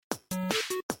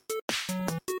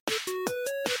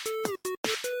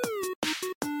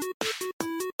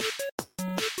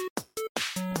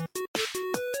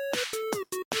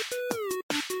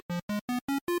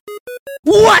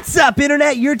What's up,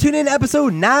 Internet? You're tuning in to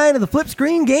episode 9 of the Flip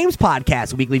Screen Games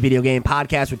Podcast, a weekly video game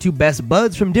podcast where two best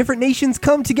buds from different nations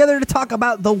come together to talk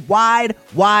about the wide,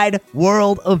 wide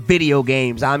world of video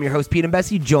games. I'm your host, Pete and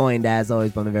Bessie, joined, as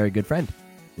always, by my very good friend,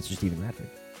 Mr. Stephen Radford.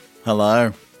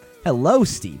 Hello. Hello,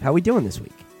 Steve. How are we doing this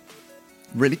week?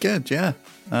 Really good, yeah.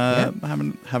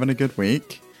 Having a good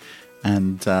week.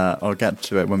 And I'll get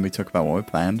to it when we talk about what we're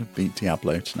playing. Beat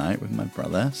Diablo tonight with my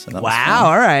brother. So that was fun.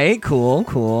 All right.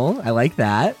 Cool. I like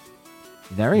that.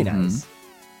 Very nice.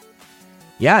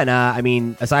 Yeah,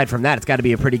 and aside from that, it's got to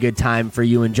be a pretty good time for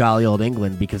you in jolly old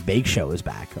England because Bake Show is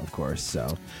back, of course.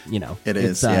 So, It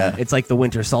is, yeah. It's like the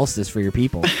winter solstice for your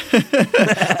people.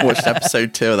 Watched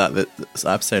episode 2 of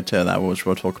that, which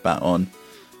we'll talk about on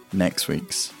next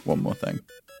week's One More Thing.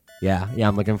 Yeah,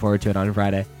 I'm looking forward to it on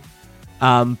Friday.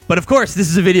 But of course,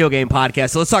 this is a video game podcast,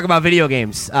 so let's talk about video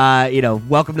games.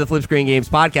 Welcome to the Flip Screen Games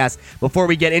Podcast. Before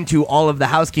we get into all of the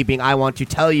housekeeping, I want to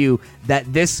tell you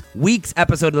that this week's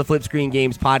episode of the Flip Screen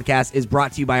Games Podcast is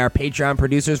brought to you by our Patreon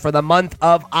producers for the month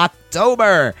of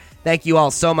October. Thank you all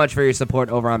so much for your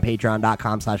support over on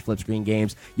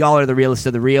patreon.com/flipscreengames. Y'all are the realest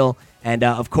of the real. And,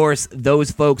 of course, those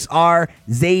folks are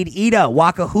Zaid Ida,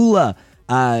 Wakahula,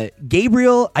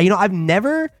 Gabriel. I've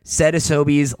never said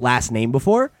Asobi's last name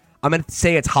before. I'm going to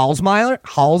say it's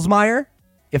Halsmeyer.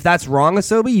 If that's wrong,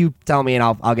 Asobi, you tell me and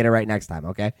I'll get it right next time,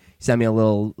 okay? Send me a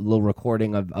little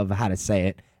recording of how to say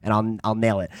it, and I'll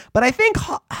nail it. But I think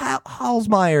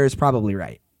Halsmeyer is probably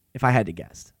right, if I had to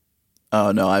guess.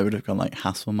 Oh, no, I would have gone like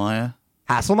Hasselmeyer.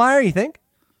 Hasselmeyer, you think?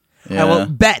 Yeah. Well,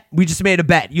 bet. We just made a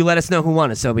bet. You let us know who won,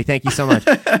 Asobi. Thank you so much.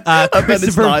 I bet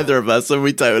it's neither of us, and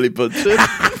we totally butchered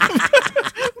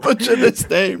his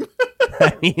name.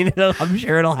 I'm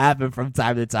sure it'll happen from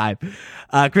time to time.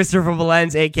 Christopher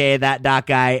Valens, a.k.a. That Doc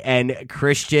Guy, and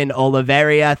Christian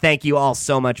Oliveria, thank you all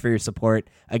so much for your support.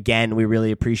 Again, we really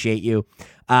appreciate you.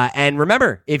 And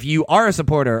remember, if you are a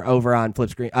supporter over on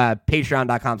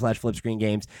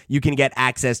patreon.com/flipscreengames, you can get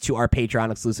access to our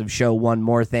Patreon exclusive show, One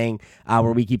More Thing,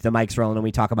 where we keep the mics rolling and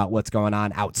we talk about what's going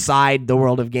on outside the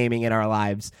world of gaming in our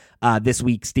lives. This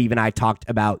week, Steve and I talked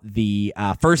about the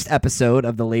first episode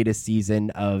of the latest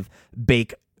season of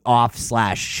Bake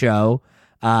Off/show.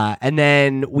 And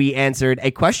then we answered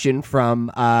a question from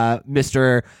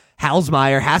Mr.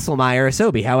 Hasselmeyer,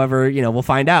 Asobi. However, we'll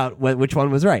find out which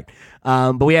one was right.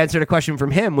 But we answered a question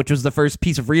from him, which was the first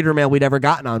piece of reader mail we'd ever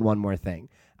gotten on One More Thing.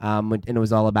 And it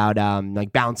was all about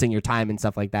like balancing your time and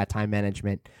stuff like that, time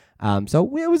management.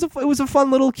 So it was a fun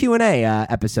little Q&A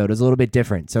episode. It was a little bit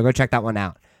different. So go check that one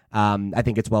out. I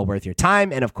think it's well worth your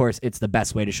time. And of course, it's the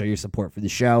best way to show your support for the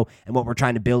show and what we're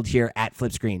trying to build here at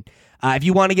Flipscreen. If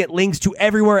you want to get links to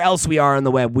everywhere else we are on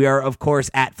the web, we are, of course,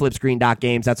 at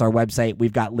flipscreen.games. That's our website.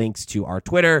 We've got links to our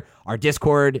Twitter, our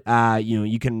Discord.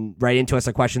 You can write into us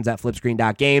at questions at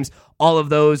flipscreen.games. All of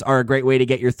those are a great way to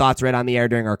get your thoughts read on the air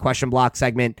during our question block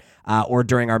segment or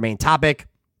during our main topic.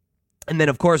 And then,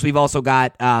 of course, we've also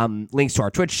got links to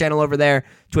our Twitch channel over there,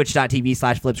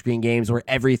 twitch.tv/flipscreengames, where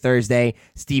every Thursday,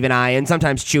 Steve and I, and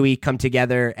sometimes Chewy, come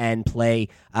together and play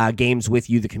games with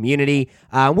you, the community.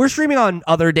 We're streaming on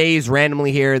other days,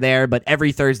 randomly here or there, but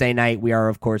every Thursday night, we are,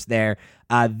 of course, there.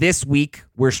 This week,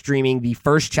 we're streaming the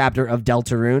first chapter of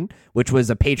Deltarune, which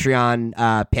was a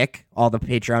Patreon pick. All the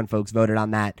Patreon folks voted on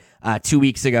that 2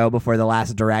 weeks ago before the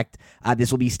last Direct.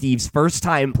 This will be Steve's first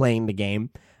time playing the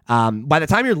game. By the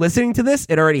time you're listening to this,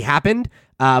 it already happened,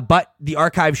 but the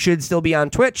archive should still be on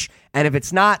Twitch. And if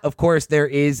it's not, of course, there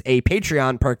is a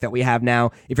Patreon perk that we have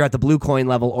now. If you're at the Blue Coin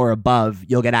level or above,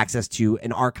 you'll get access to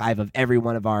an archive of every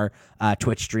one of our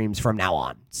Twitch streams from now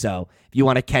on. So if you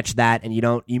want to catch that and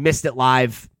you missed it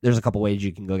live, there's a couple ways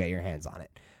you can go get your hands on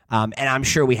it. And I'm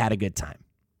sure we had a good time.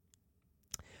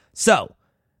 So,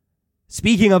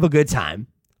 speaking of a good time,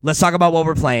 let's talk about what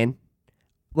we're playing.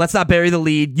 Let's not bury the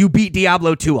lead. You beat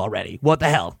Diablo 2 already. What the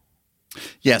hell?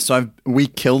 Yeah, so we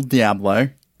killed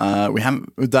Diablo. We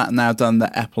haven't now done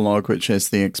the epilogue, which is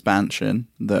the expansion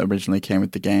that originally came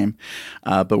with the game.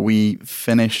 But we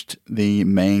finished the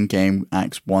main game,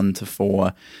 Acts 1 to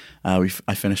 4. I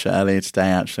finished it earlier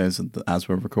today, actually, as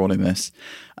we're recording this.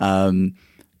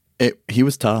 He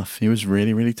was tough. He was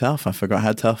really, really tough. I forgot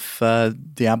how tough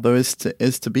Diablo is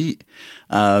to beat.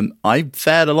 I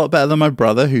fared a lot better than my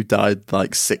brother, who died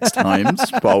like 6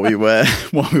 times while we were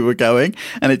going,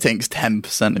 and it takes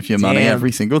 10% of your money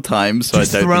every single time. So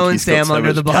just I don't throwing think he's Sam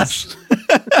under the bus.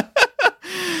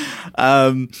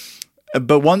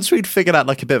 But once we'd figured out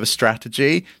like a bit of a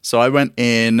strategy, so I went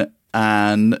in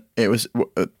and it was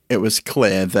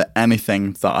clear that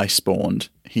anything that I spawned,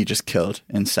 he just killed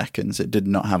in seconds. It did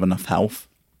not have enough health.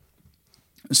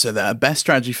 So the best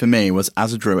strategy for me was,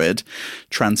 as a druid,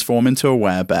 transform into a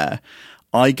werebear.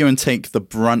 I go and take the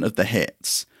brunt of the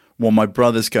hits, while my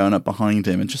brother's going up behind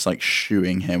him and just like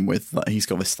shooting him with, like, he's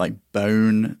got this like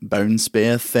bone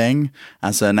spear thing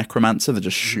as a necromancer that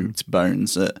just shoots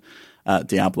bones at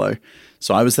Diablo.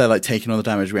 So I was there like taking all the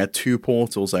damage. We had 2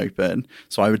 portals open,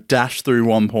 so I would dash through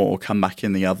one portal, come back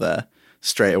in the other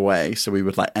straight away. So we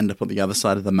would like end up on the other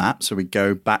side of the map. So we'd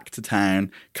go back to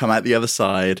town, come out the other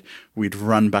side, we'd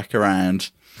run back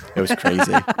around. It was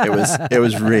crazy. It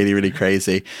was really, really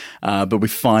crazy. But we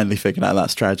finally figured out that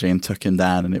strategy and took him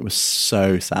down, and it was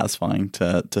so satisfying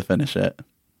to finish it.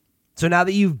 So now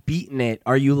that you've beaten it,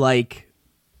 are you like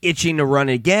itching to run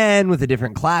again with a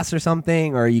different class or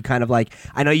something? Or are you kind of like,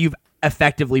 I know you've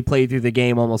effectively played through the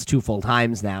game almost 2 full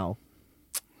times now.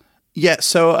 Yeah,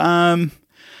 so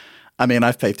I mean,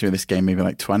 I've played through this game maybe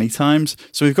like 20 times.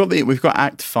 So we've got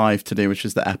Act 5 to do, which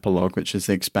is the epilogue, which is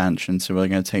the expansion. So we're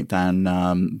going to take down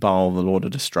Baal, the Lord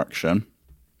of Destruction.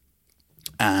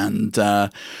 And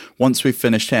once we've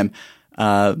finished him,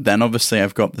 then obviously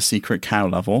I've got the secret cow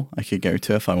level I could go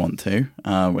to if I want to,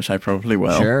 which I probably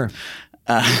will. Sure.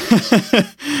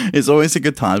 It's always a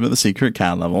good time at the secret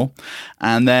cow level.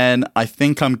 And then I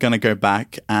think I'm going to go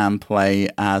back and play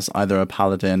as either a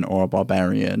paladin or a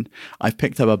barbarian. I've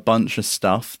picked up a bunch of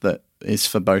stuff that is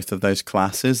for both of those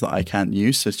classes that I can't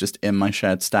use. So it's just in my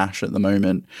shared stash at the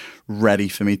moment, ready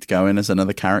for me to go in as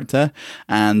another character.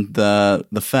 And the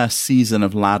first season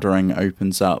of Laddering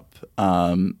opens up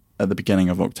at the beginning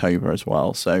of October as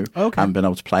well. So I haven't been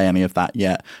able to play any of that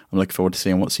yet. I'm looking forward to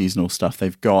seeing what seasonal stuff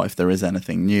they've got, if there is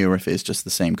anything new, or if it's just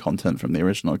the same content from the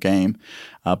original game.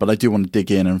 But I do want to dig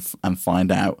in and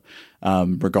find out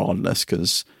regardless,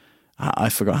 because I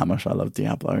forgot how much I love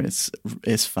Diablo.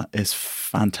 It's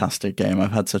fantastic game.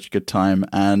 I've had such a good time.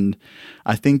 And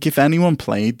I think if anyone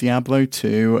played Diablo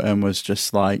 2 and was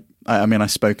just like, I mean, I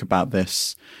spoke about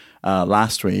this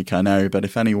last week, I know, but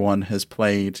if anyone has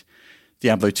played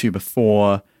Diablo 2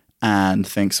 before and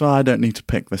thinks, I don't need to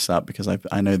pick this up because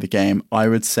I know the game, I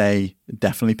would say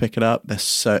definitely pick it up. There's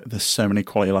so many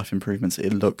quality of life improvements.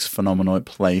 It looks phenomenal. It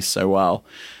plays so well.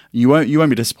 You won't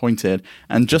be disappointed.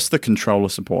 And just the controller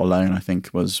support alone, I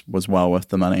think, was well worth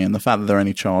the money. And the fact that they're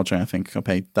only charging, I think I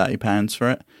paid £30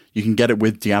 for it. You can get it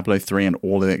with Diablo 3 and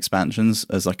all of the expansions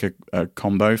as like a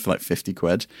combo for like 50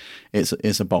 quid.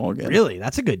 It's a bargain. Really?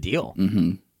 That's a good deal.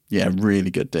 Mm-hmm. Yeah, really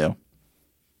good deal.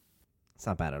 It's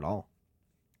not bad at all.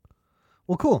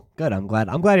 Well, cool. Good. I'm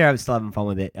glad you're still having fun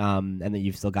with it, and that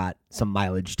you've still got some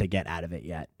mileage to get out of it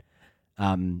yet.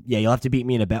 Yeah, you'll have to beat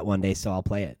me in a bet one day, so I'll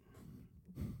play it.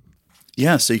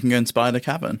 Yeah, so you can go and spy the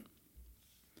cavern.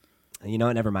 You know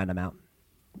what? Never mind. I'm out.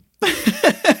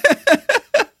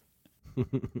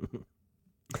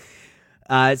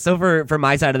 So for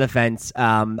my side of the fence,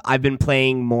 I've been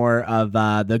playing more of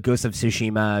the Ghost of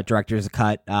Tsushima Director's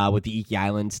Cut with the Iki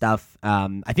Island stuff.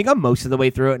 I think I'm most of the way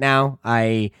through it now.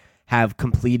 I have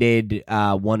completed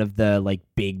one of the like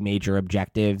big major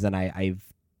objectives, and I've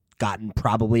gotten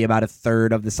probably about a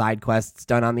third of the side quests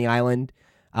done on the island.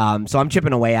 So I'm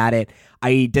chipping away at it.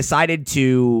 I decided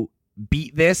to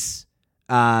beat this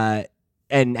and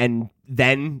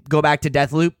then go back to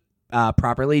Deathloop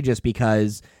properly, just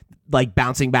because like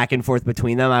bouncing back and forth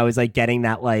between them, I was like getting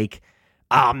that like,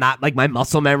 I'm not like, my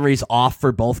muscle memory's off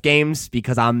for both games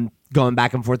because I'm going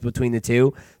back and forth between the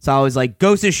two. So I was like,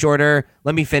 Ghost is shorter.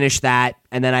 Let me finish that.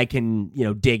 And then I can,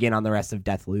 dig in on the rest of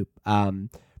Deathloop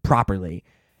properly.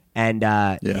 And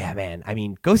yeah, man, I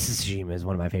mean, Ghost of Tsushima is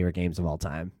one of my favorite games of all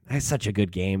time. It's such a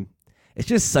good game. It's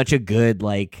just such a good,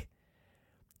 like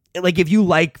if you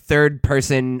like third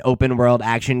person open world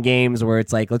action games where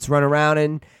it's like, let's run around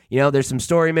and, there's some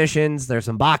story missions, there's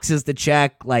some boxes to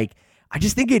check. Like, I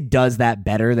just think it does that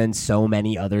better than so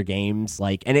many other games.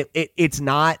 Like, and it's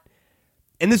not,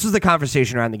 and this was the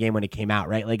conversation around the game when it came out,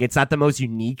 right? Like, it's not the most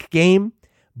unique game,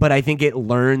 but I think it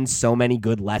learns so many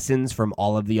good lessons from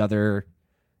all of the other,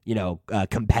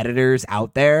 competitors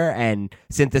out there and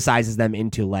synthesizes them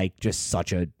into like just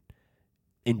such a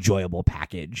enjoyable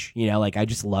package. Like I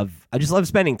just love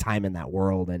spending time in that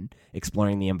world and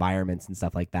exploring the environments and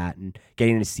stuff like that, and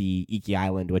getting to see Iki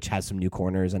Island, which has some new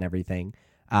corners and everything.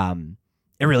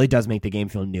 It really does make the game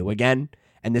feel new again.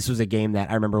 And this was a game that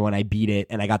I remember when I beat it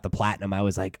and I got the platinum, I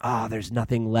was like, there's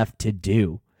nothing left to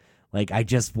do. Like, I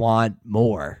just want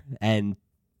more. And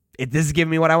this is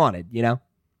giving me what I wanted,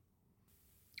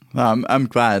 I'm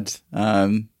glad.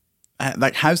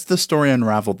 Like, how's the story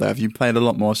unraveled though? Have you played a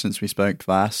lot more since we spoke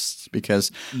last?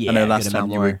 Because I know last time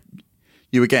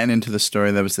you were getting into the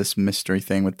story, there was this mystery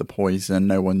thing with the poison.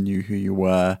 No one knew who you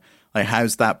were. Like,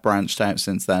 how's that branched out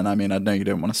since then? I mean, I know you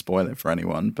don't want to spoil it for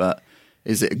anyone, but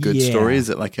Is it a good story? Is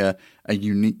it like a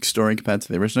unique story compared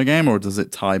to the original game, or does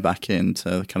it tie back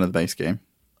into kind of the base game?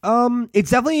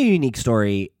 It's definitely a unique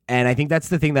story, and I think that's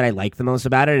the thing that I like the most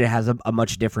about it. It has a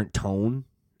much different tone.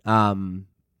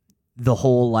 The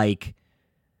whole, like,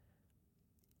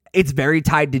 it's very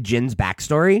tied to Jin's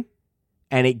backstory,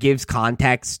 and it gives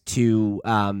context to,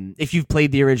 if you've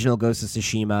played the original Ghost of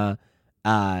Tsushima,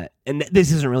 and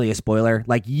this isn't really a spoiler,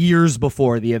 like years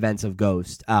before the events of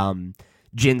Ghost,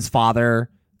 Jin's father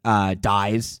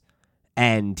dies,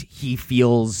 and he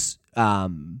feels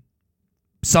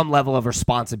some level of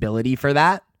responsibility for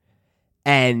that,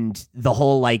 and the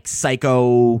whole like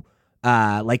psychedelic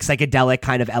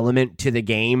kind of element to the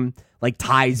game like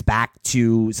ties back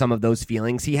to some of those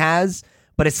feelings he has.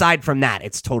 But aside from that,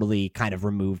 it's totally kind of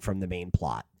removed from the main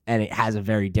plot, and it has a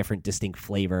very different, distinct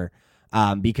flavor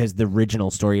because the original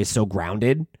story is so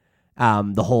grounded.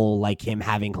 The whole like him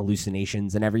having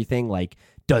hallucinations and everything like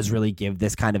does really give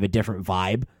this kind of a different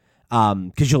vibe.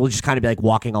 Because you'll just kind of be like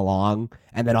walking along,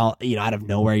 and then all out of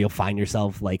nowhere you'll find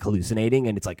yourself like hallucinating,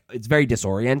 and it's very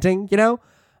disorienting.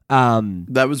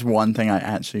 That was one thing I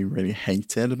actually really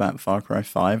hated about Far Cry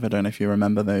 5. I don't know if you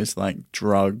remember those like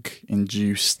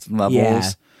drug-induced levels. Yeah.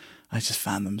 I just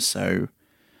found them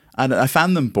I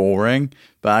found them boring,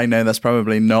 but I know that's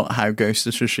probably not how Ghost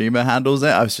of Tsushima handles it.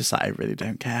 I was just like, I really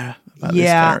don't care about this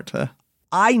character.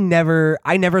 I never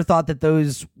thought that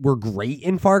those were great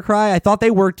in Far Cry. I thought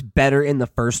they worked better in the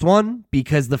first one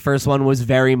because the first one was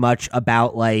very much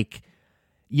about like,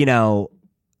 I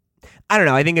don't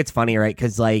know. I think it's funny, right?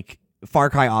 Because like Far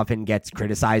Cry often gets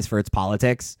criticized for its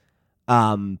politics. But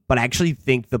I actually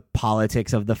think the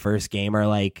politics of the first game are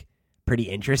like pretty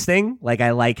interesting. Like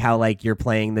I like how like you're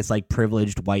playing this like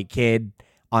privileged white kid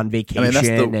on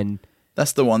vacation.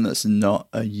 That's the one that's not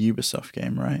a Ubisoft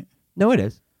game, right? No, it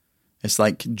is. It's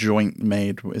like joint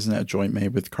made, isn't it? A joint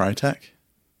made with Crytek.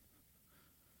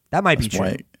 That might be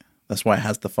true. That's why it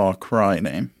has the Far Cry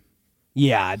name.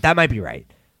 Yeah, that might be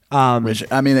right. Which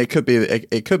I mean, it could be like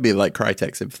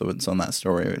Crytek's influence on that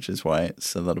story, which is why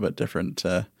it's a little bit different.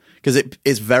 Because it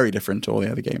is very different to all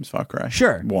the other games, Far Cry.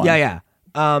 Sure. 1. Yeah.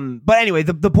 But anyway,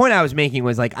 the point I was making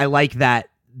was like I like that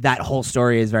whole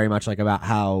story is very much like about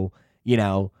how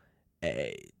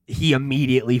he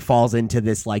immediately falls into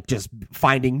this like just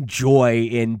finding joy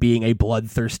in being a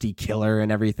bloodthirsty killer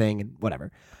and everything and whatever.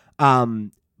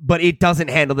 But it doesn't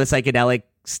handle the psychedelic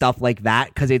stuff like that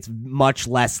because it's much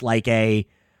less like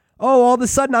all of a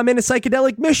sudden I'm in a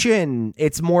psychedelic mission.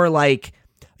 It's more like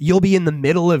you'll be in the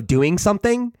middle of doing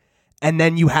something and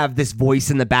then you have this voice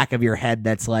in the back of your head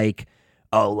that's like,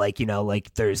 oh, like,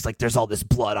 there's all this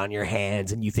blood on your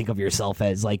hands and you think of yourself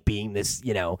as like being this,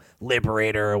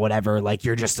 liberator or whatever. Like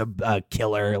you're just a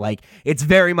killer. Like it's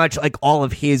very much like all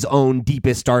of his own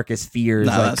deepest, darkest fears.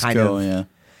 No, that's cool, yeah.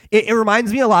 It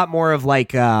reminds me a lot more of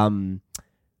like Arkham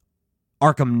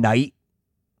Knight,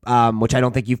 which I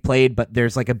don't think you've played, but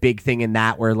there's like a big thing in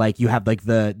that where like you have like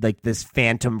this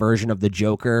phantom version of the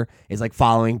Joker is like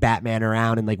following Batman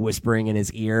around and like whispering in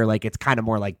his ear. Like it's kind of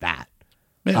more like that.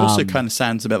 It also kind of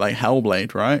sounds a bit like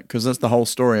Hellblade, right? Because that's the whole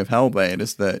story of Hellblade,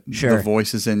 is that the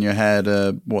voices in your head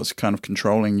are what's kind of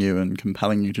controlling you and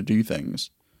compelling you to do things.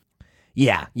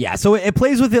 Yeah. So it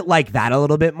plays with it like that a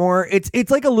little bit more. It's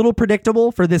like a little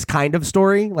predictable for this kind of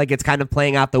story. Like it's kind of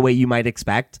playing out the way you might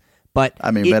expect. But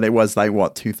I mean, but it was like,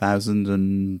 what,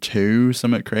 2002?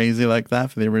 Something crazy like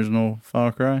that for the original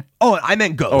Far Cry? Oh, I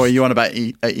meant Ghost. Oh, are you on about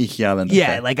Iki Island?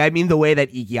 Yeah, okay. like I mean the way that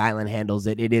Iki Island handles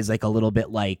it, it is like a little bit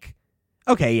like,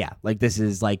 okay, yeah, like this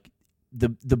is like the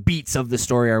beats of the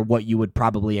story are what you would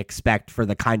probably expect for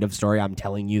the kind of story I'm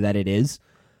telling you that it is.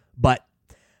 But,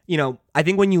 I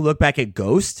think when you look back at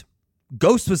Ghost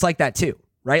was like that too,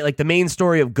 right? Like the main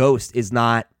story of Ghost is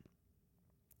not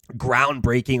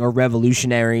groundbreaking or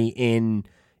revolutionary in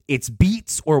its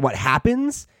beats or what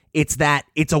happens. It's that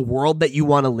it's a world that you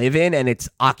want to live in and it's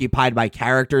occupied by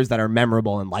characters that are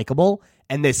memorable and likable.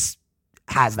 And this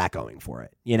has that going for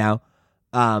it,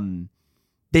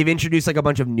 They've introduced like a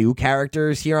bunch of new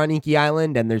characters here on Iki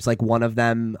Island, and there's like one of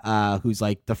them who's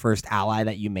like the first ally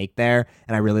that you make there,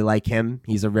 and I really like him.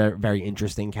 He's a very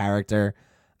interesting character,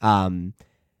 and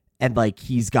like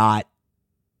he's got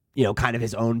kind of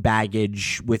his own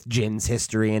baggage with Jin's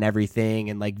history and everything,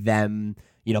 and like them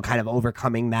kind of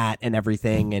overcoming that and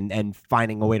everything, and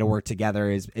finding a way to work together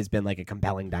has been like a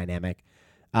compelling dynamic.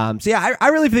 So yeah, I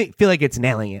really feel like it's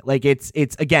nailing it. Like it's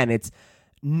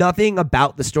nothing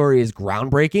about the story is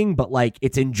groundbreaking, but like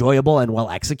it's enjoyable and well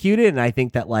executed. And I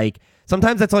think that like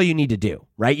sometimes that's all you need to do,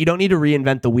 right? You don't need to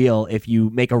reinvent the wheel if you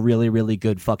make a really, really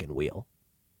good fucking wheel.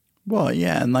 Well,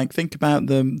 yeah, and like think about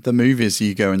the movies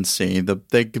you go and see, the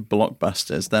big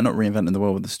blockbusters. They're not reinventing the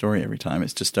world with the story every time.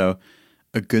 It's just a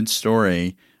good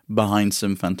story behind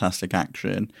some fantastic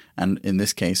action, and in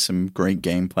this case, some great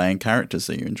gameplay and characters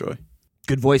that you enjoy.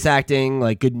 Good voice acting,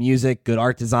 like good music, good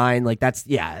art design. Like I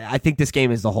think this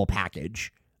game is the whole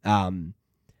package. So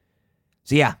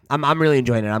yeah, I'm really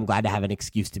enjoying it. I'm glad to have an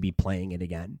excuse to be playing it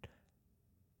again.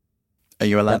 Are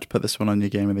you allowed to put this one on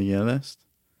your Game of the Year list?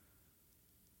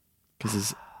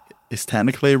 Because it's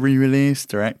technically a re-release,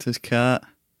 director's cut.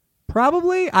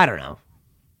 Probably. I don't know.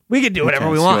 We can do whatever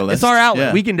we want. It's our outlet.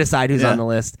 Yeah. We can decide who's on the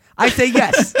list. I say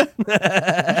yes.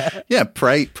 Yeah,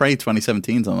 Prey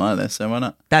 2017's on my list, so why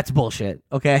not? That's bullshit,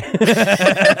 okay?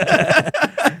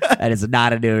 That is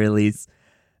not a new release.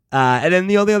 And then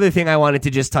the only other thing I wanted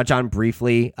to just touch on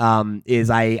briefly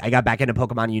is I got back into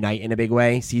Pokemon Unite in a big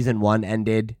way. Season 1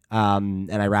 ended,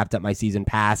 and I wrapped up my season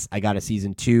pass. I got a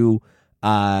Season 2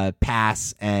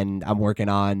 pass, and I'm working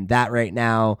on that right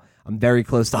now. I'm very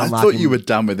close to unlocking. I thought you were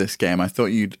done with this game. I thought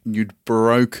you'd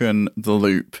broken the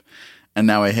loop, and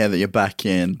now I hear that you're back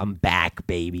in. I'm back,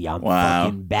 baby. I'm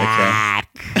fucking back.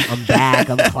 Okay. I'm back.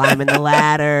 I'm climbing the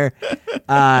ladder.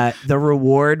 The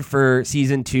reward for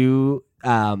Season 2,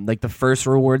 like the first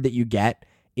reward that you get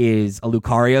is a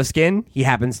Lucario skin. He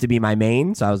happens to be my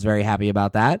main, so I was very happy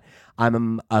about that.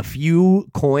 I'm a few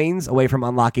coins away from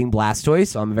unlocking Blastoise,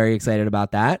 so I'm very excited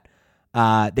about that.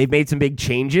 They've made some big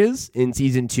changes in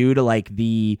Season 2 to like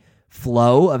the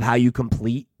flow of how you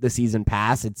complete the season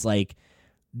pass. It's like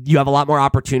you have a lot more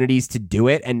opportunities to do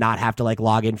it and not have to like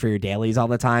log in for your dailies all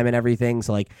the time and everything.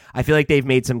 So like I feel like they've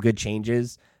made some good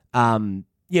changes.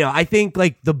 I think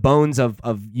like the bones of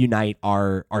Unite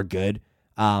are good.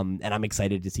 And I'm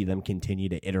excited to see them continue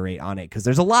to iterate on it because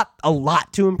there's a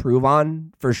lot to improve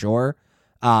on for sure.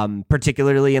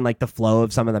 Particularly in like the flow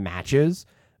of some of the matches,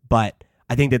 but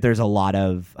I think that there's a lot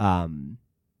of I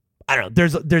don't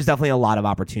know. There's definitely a lot of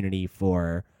opportunity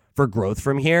for growth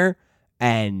from here,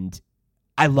 and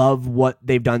I love what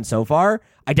they've done so far.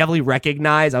 I definitely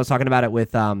recognize. I was talking about it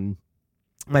with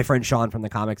my friend Sean from the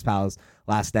Comics Pals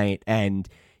last night, and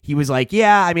he was like,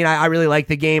 "Yeah, I mean, I really like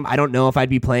the game. I don't know if I'd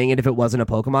be playing it if it wasn't a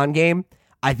Pokemon game."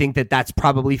 I think that that's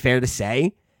probably fair to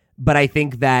say, but I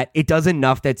think that it does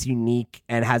enough that's unique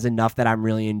and has enough that I'm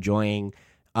really enjoying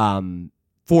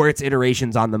for its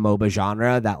iterations on the MOBA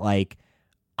genre that like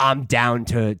I'm down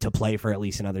to play for at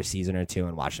least another season or two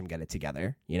and watch them get it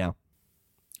together, you know?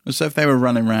 So if they were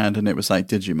running around and it was like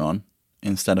Digimon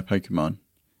instead of Pokemon,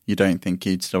 you don't think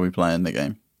you'd still be playing the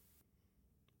game?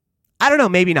 I don't know,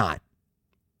 maybe not.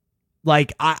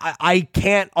 Like, I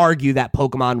can't argue that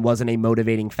Pokemon wasn't a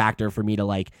motivating factor for me to,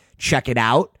 like, check it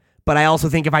out. But I also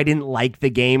think if I didn't like the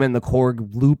game and the core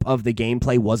loop of the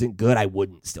gameplay wasn't good, I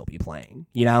wouldn't still be playing,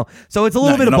 you know? So it's a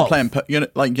little bit of both. You're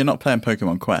not playing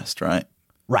Pokemon Quest, right?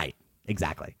 Right,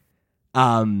 exactly.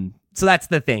 So that's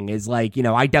the thing is, like, you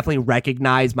know, I definitely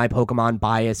recognize my Pokemon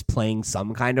bias playing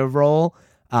some kind of role.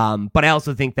 But I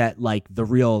also think that, like,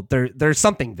 there's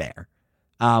something there,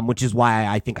 which is why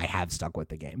I think I have stuck with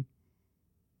the game.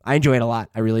 I enjoy it a lot.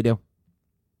 I really do.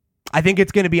 I think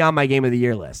it's going to be on my Game of the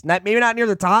Year list. Maybe not near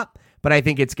the top, but I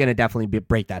think it's going to definitely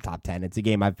break that top 10. It's a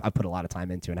game I've put a lot of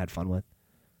time into and had fun with.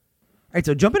 All right,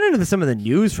 so jumping into some of the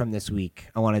news from this week,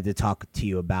 I wanted to talk to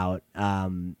you about.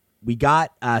 We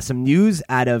got some news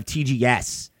out of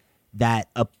TGS that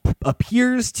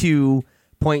appears to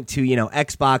point to, you know,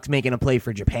 Xbox making a play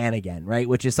for Japan again, right?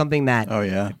 Which is something that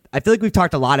I feel like we've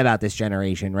talked a lot about this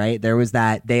generation, right? There was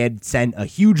that they had sent a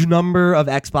huge number of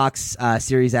Xbox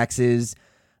Series X's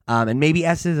and maybe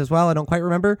S's as well, I don't quite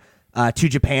remember, to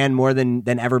Japan more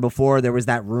than ever before. There was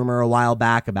that rumor a while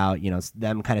back about, you know,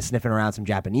 them kind of sniffing around some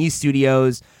Japanese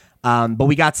studios. But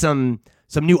we got some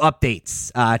new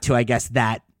updates to, I guess,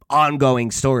 that ongoing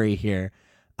story here.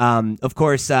 Of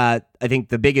course, I think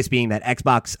the biggest being that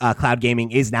Xbox Cloud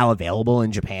Gaming is now available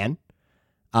in Japan,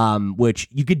 which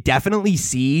you could definitely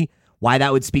see why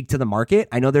that would speak to the market.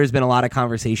 I know there's been a lot of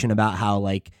conversation about how,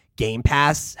 like, Game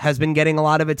Pass has been getting a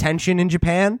lot of attention in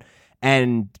Japan,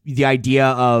 and the idea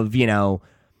of, you know,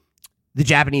 the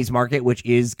Japanese market, which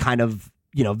is kind of,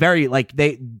 you know, very, like,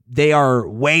 they are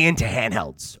way into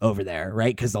handhelds over there,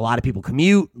 right? Because a lot of people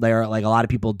commute. They're like, a lot of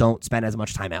people don't spend as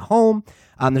much time at home.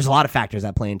 There's a lot of factors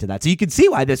that play into that. So you can see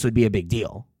why this would be a big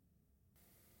deal.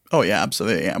 Oh, yeah,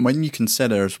 absolutely. And when you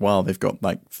consider as well, they've got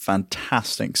like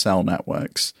fantastic cell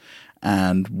networks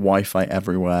and Wi-Fi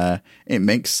everywhere, it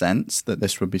makes sense that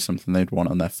this would be something they'd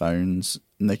want on their phones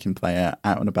and they can play it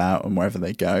out and about and wherever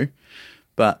they go.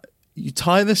 But you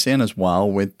tie this in as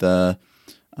well with the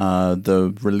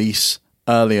release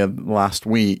earlier last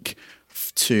week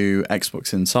to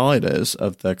Xbox insiders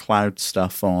of the cloud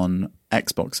stuff on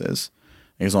Xboxes.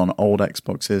 It's on old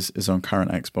Xboxes, it's on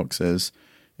current Xboxes,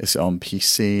 it's on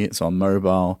PC, it's on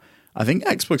mobile. I think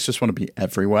Xbox just want to be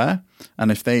everywhere.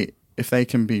 And if they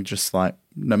can be just like,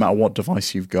 no matter what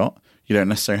device you've got, you don't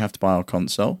necessarily have to buy our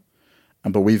console.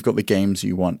 But we've got the games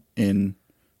you want on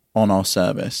our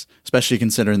service, especially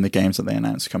considering the games that they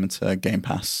announced coming to Game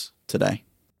Pass today.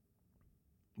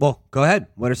 Well, go ahead.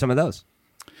 What are some of those?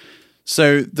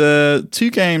 So the two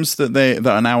games that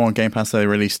are now on Game Pass that they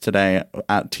released today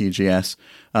at TGS,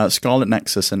 Scarlet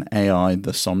Nexus and AI: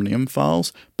 The Somnium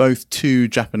Files, both two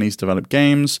Japanese developed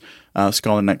games.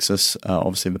 Scarlet Nexus,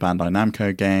 obviously the Bandai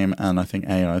Namco game, and I think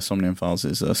AI: Somnium Files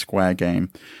is a Square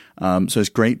game. So it's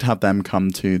great to have them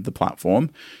come to the platform.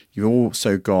 You've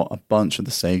also got a bunch of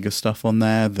the Sega stuff on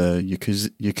there, the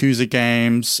Yakuza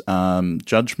games,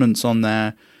 Judgment's on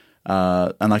there.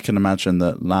 And I can imagine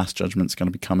that Last Judgment's going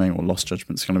to be coming, or Lost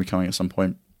Judgment's going to be coming at some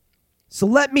point. So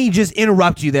let me just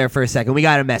interrupt you there for a second. We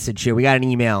got a message here. We got an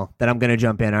email that I'm going to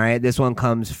jump in, all right? This one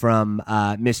comes from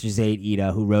Mr. Zaid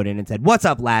Ida, who wrote in and said, "What's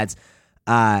up, lads?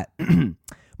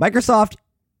 Microsoft..."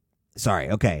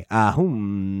 Sorry, okay.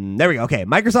 There we go. Okay,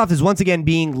 Microsoft is once again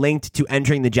being linked to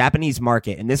entering the Japanese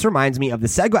market, and this reminds me of the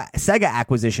Sega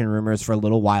acquisition rumors for a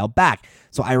little while back.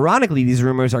 So ironically, these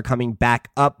rumors are coming back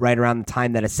up right around the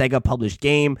time that a Sega-published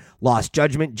game, Lost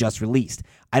Judgment, just released.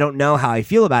 I don't know how I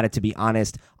feel about it, to be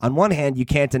honest. On one hand, you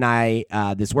can't deny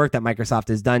this work that Microsoft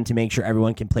has done to make sure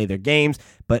everyone can play their games,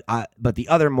 but the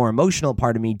other, more emotional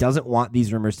part of me doesn't want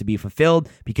these rumors to be fulfilled,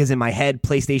 because in my head,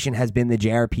 PlayStation has been the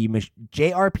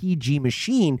JRPG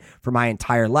machine for my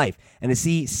entire life. And to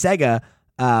see Sega,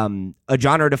 a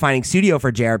genre-defining studio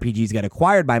for JRPGs, get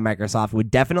acquired by Microsoft would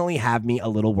definitely have me a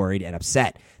little worried and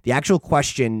upset. The actual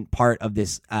question part of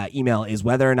this email is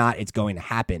whether or not it's going to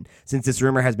happen. Since this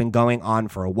rumor has been going on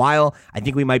for a while, I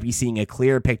think we might be seeing a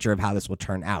clearer picture of how this will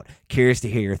turn out. Curious to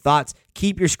hear your thoughts.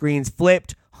 Keep your screens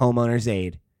flipped. Homeowner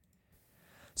Zaid.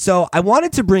 So I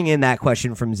wanted to bring in that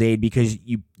question from Zaid because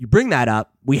you bring that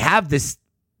up. We have this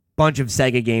bunch of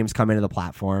Sega games coming to the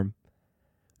platform.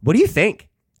 What do you think?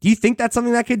 Do you think that's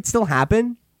something that could still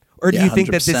happen? Or do you think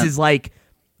 100%. That this is like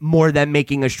more than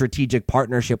making a strategic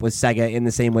partnership with Sega in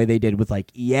the same way they did with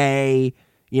like EA,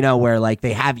 where like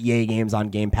they have EA games on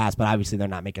Game Pass, but obviously they're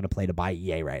not making a play to buy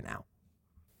EA right now.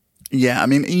 Yeah, I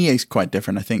mean, EA's quite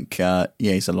different. I think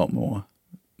EA's a lot more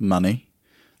money.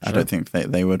 Sure. I don't think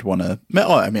they would want to.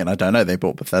 I mean, I don't know. They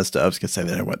bought Bethesda. I was going to say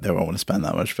they won't want to spend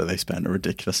that much, but they spent a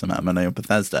ridiculous amount of money on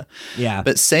Bethesda. Yeah.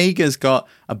 But Sega's got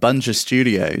a bunch of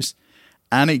studios,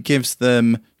 and it gives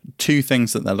them two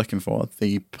things that they're looking for: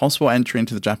 the possible entry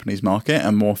into the Japanese market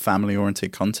and more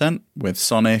family-oriented content with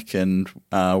Sonic and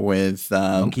with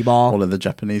Monkey Ball, all of the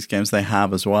Japanese games they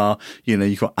have as well.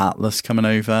 You've got Atlas coming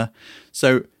over.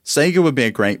 So Sega would be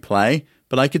a great play,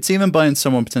 but I could see them buying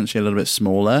someone potentially a little bit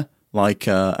smaller, like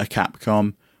a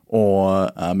Capcom or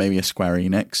maybe a Square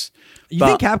Enix. You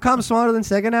think Capcom's smaller than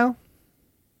Sega now?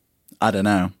 I don't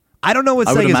know. I don't know what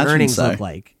Sega's earnings look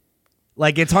like.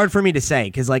 Like, it's hard for me to say,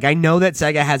 because like I know that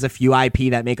Sega has a few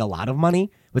IP that make a lot of money,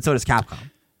 but so does Capcom.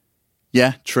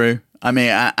 Yeah, true. I mean,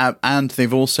 and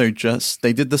they've also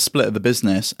they did the split of the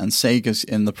business, and Sega's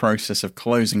in the process of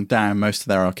closing down most of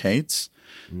their arcades.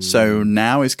 So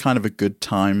now is kind of a good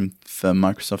time for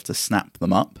Microsoft to snap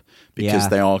them up, because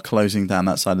they are closing down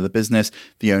that side of the business.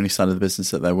 The only side of the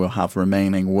business that they will have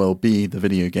remaining will be the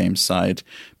video game side,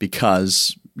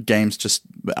 because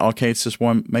arcades just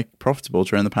weren't make profitable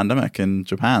during the pandemic in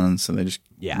Japan, and so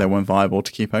they weren't viable to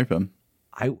keep open.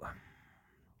 I feel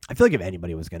like if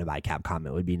anybody was going to buy Capcom,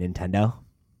 it would be Nintendo.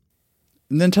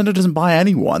 Nintendo doesn't buy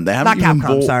anyone. They haven't not even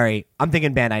Capcom. Sorry, I'm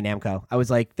thinking Bandai Namco. I was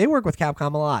like, they work with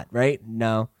Capcom a lot, right?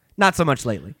 No, not so much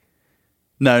lately.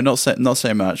 No, not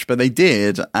so much, but they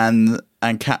did, and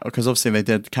because obviously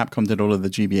Capcom did all of the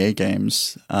GBA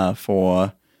games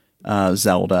for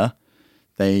Zelda.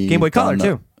 Game Boy Color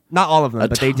too. Not all of them,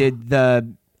 but they did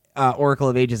the Oracle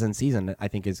of Ages and Season, I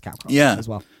think, is Capcom as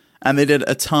well. And they did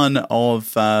a ton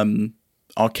of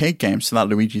arcade games. So that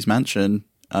Luigi's Mansion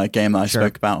game that I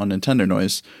spoke about on Nintendo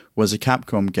Noise was a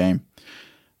Capcom game.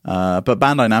 But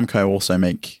Bandai Namco also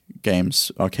make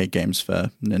arcade games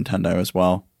for Nintendo as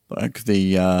well. Like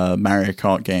the Mario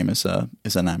Kart game is a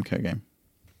Namco game.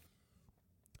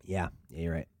 Yeah,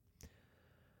 you're right.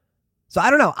 So I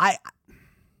don't know.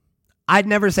 I'd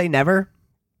never say never,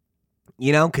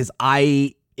 because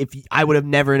I would have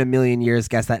never in a million years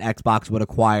guessed that Xbox would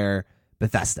acquire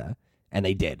Bethesda, and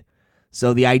they did.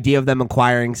 So the idea of them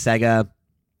acquiring Sega,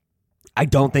 I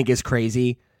don't think is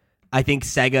crazy. I think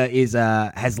Sega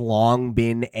has long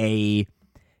been a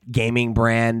gaming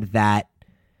brand that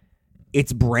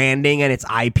its branding and its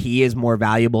IP is more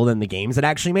valuable than the games it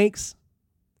actually makes.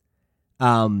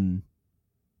 And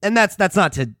that's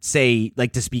not to say,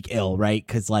 like, to speak ill, right?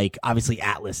 Because, like, obviously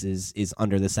Atlas is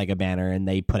under the Sega banner and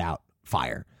they put out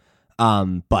fire.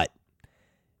 But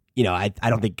you know, I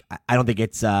don't think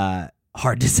it's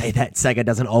hard to say that Sega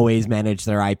doesn't always manage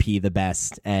their IP the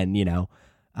best, and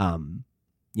I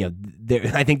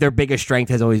think their biggest strength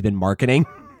has always been marketing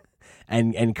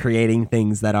and creating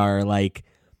things that are like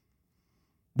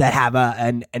that have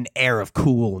an air of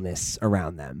coolness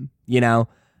around them, you know.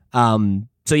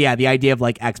 So yeah, the idea of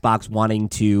like Xbox wanting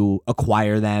to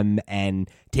acquire them and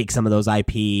take some of those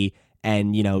IP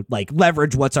and, you know, like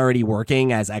leverage what's already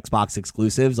working as Xbox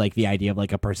exclusives, like the idea of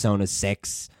like a Persona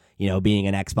 6, you know, being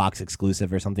an Xbox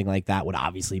exclusive or something like that would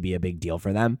obviously be a big deal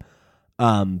for them.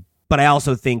 But I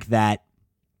also think that,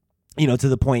 you know, to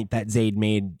the point that Zaid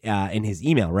made in his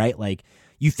email, right? Like,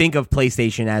 you think of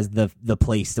PlayStation as the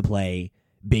place to play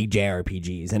big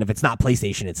JRPGs. And if it's not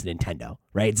PlayStation, it's Nintendo,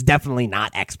 right? It's definitely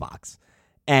not Xbox.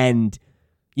 And,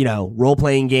 you know,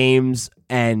 role-playing games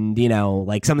and, you know,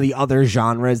 like some of the other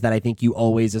genres that I think you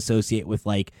always associate with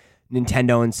like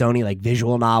Nintendo and Sony, like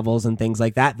visual novels and things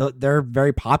like that, they're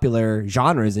very popular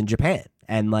genres in Japan.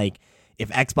 And like, if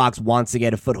Xbox wants to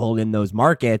get a foothold in those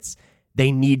markets,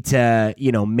 they need to,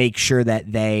 you know, make sure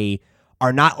that they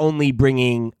are not only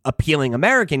bringing appealing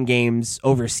American games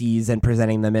overseas and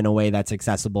presenting them in a way that's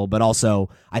accessible, but also,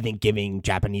 I think, giving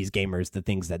Japanese gamers the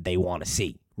things that they want to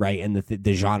see, right? And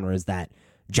the genres that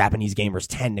Japanese gamers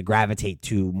tend to gravitate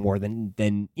to more than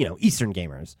you know, Eastern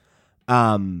gamers,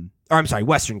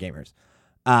 Western gamers.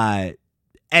 And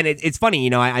it's funny, you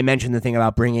know, I mentioned the thing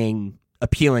about bringing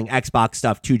appealing Xbox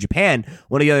stuff to Japan.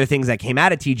 One of the other things that came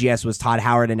out of TGS was Todd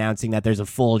Howard announcing that there's a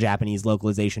full Japanese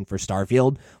localization for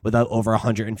Starfield with over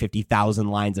 150,000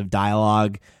 lines of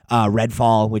dialogue.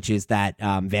 Redfall, which is that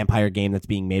vampire game that's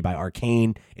being made by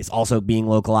Arcane, is also being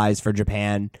localized for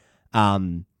Japan.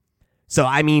 So,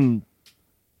 I mean,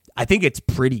 I think it's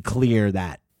pretty clear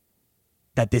that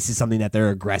this is something that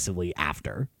they're aggressively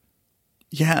after.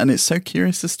 Yeah, and it's so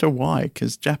curious as to why,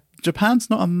 because Japan's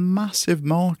not a massive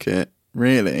market,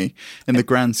 really, in the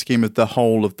grand scheme of the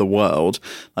whole of the world,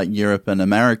 like Europe and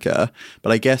America.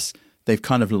 But I guess they've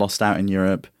kind of lost out in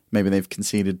Europe. Maybe they've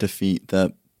conceded defeat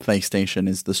that PlayStation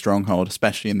is the stronghold,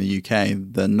 especially in the UK.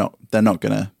 They're not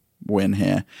going to win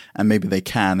here, and maybe they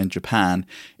can in Japan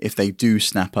if they do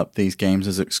snap up these games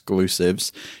as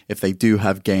exclusives, if they do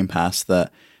have Game Pass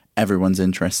that everyone's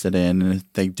interested in, and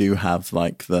if they do have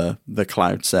like the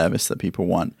cloud service that people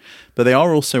want. But they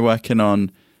are also working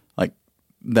on like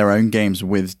their own games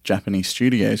with Japanese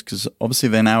studios, because obviously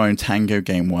they now own Tango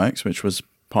Gameworks, which was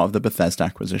part of the Bethesda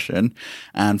acquisition.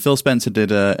 And Phil Spencer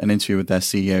did an interview with their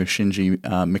CEO Shinji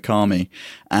Mikami,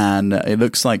 and it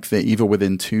looks like the Evil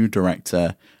Within 2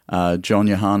 director John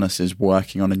Johannes is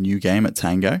working on a new game at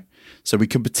Tango. So we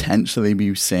could potentially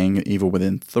be seeing Evil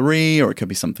Within 3, or it could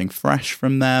be something fresh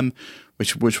from them,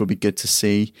 which would be good to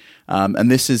see. And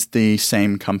this is the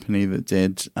same company that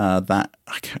did that.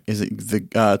 Is it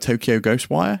the Tokyo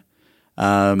Ghostwire?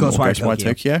 Ghostwire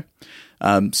Tokyo.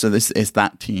 So this is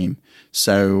that team.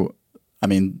 So, I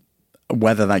mean,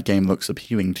 whether that game looks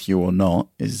appealing to you or not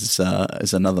is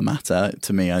another matter.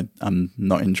 To me, I'm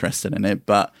not interested in it.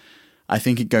 But I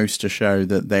think it goes to show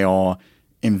that they are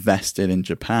invested in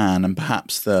Japan, and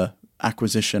perhaps the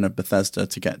acquisition of Bethesda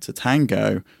to get to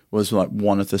Tango was like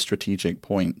one of the strategic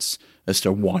points as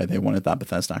to why they wanted that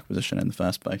Bethesda acquisition in the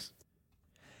first place.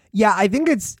 Yeah, I think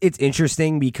it's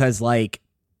interesting because like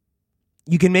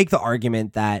you can make the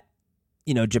argument that,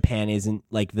 you know, Japan isn't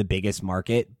like the biggest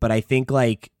market, but I think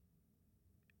like,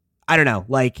 I don't know,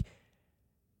 like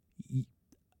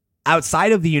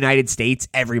outside of the United States,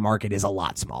 every market is a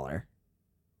lot smaller.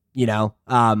 You know,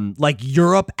 like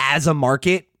Europe as a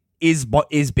market is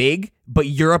big, but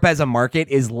Europe as a market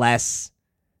is less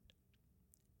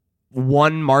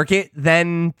one market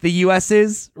than the US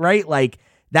is, right? Like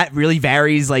that really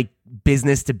varies like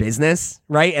business to business,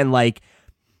 right? And like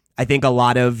I think a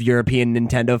lot of European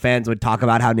Nintendo fans would talk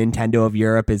about how Nintendo of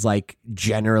Europe is like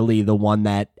generally the one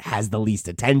that has the least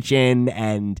attention,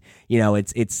 and you know,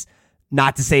 it's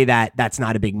not to say that that's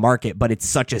not a big market, but it's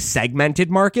such a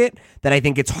segmented market that I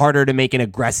think it's harder to make an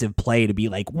aggressive play to be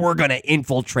like, we're going to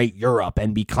infiltrate Europe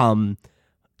and become,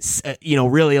 you know,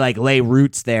 really like lay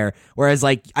roots there. Whereas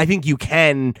like, I think you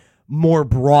can more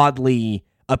broadly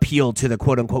appeal to the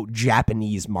quote unquote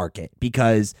Japanese market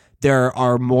because there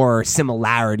are more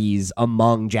similarities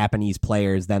among Japanese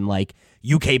players than like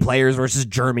UK players versus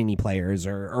Germany players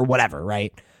or whatever.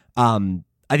 Right.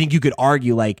 I think you could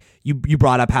argue, like you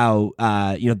brought up how,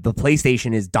 you know, the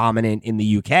PlayStation is dominant in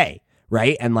the UK,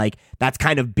 right? And like that's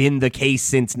kind of been the case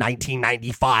since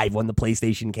 1995 when the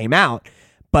PlayStation came out.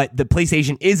 But the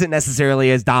PlayStation isn't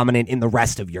necessarily as dominant in the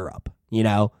rest of Europe, you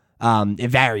know? It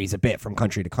varies a bit from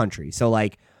country to country. So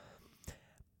like,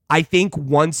 I think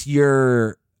once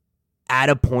you're at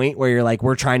a point where you're like,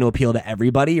 we're trying to appeal to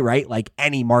everybody, right? Like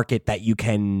any market that you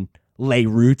can lay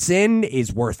roots in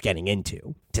is worth getting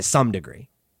into to some degree.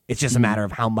 It's just a matter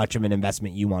of how much of an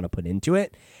investment you want to put into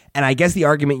it. And I guess the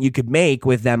argument you could make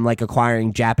with them like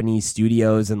acquiring Japanese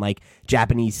studios and like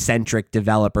Japanese centric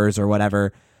developers or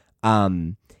whatever,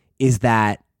 is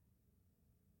that,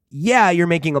 yeah, you're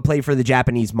making a play for the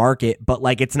Japanese market, but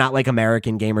like it's not like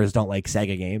American gamers don't like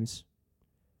Sega games.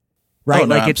 Right? Oh,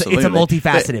 no, like it's a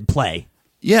multifaceted play.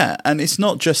 Yeah, and it's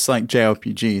not just like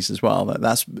JRPGs as well.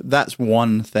 That's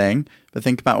one thing, but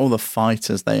think about all the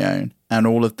fighters they own and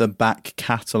all of the back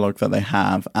catalog that they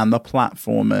have and the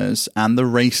platformers and the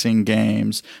racing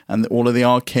games and all of the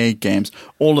arcade games.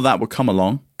 All of that will come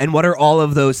along. And what are all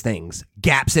of those things?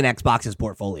 Gaps in Xbox's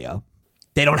portfolio.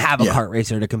 They don't have a kart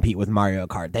racer to compete with Mario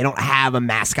Kart. They don't have a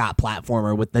mascot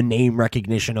platformer with the name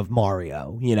recognition of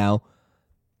Mario, you know?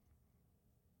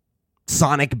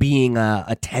 Sonic being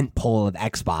a tentpole of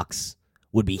Xbox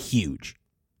would be huge.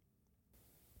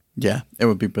 Yeah, it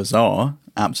would be bizarre.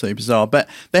 Absolutely bizarre. But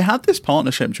they had this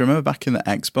partnership. Do you remember back in the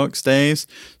Xbox days?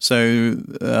 So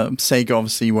Sega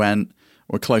obviously were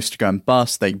close to going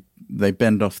bust. They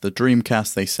binned off the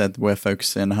Dreamcast. They said we're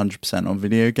focusing 100% on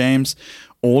video games.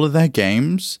 All of their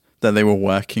games that they were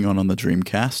working on the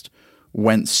Dreamcast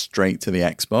went straight to the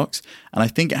Xbox. And I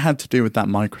think it had to do with that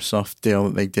Microsoft deal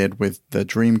that they did with the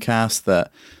Dreamcast,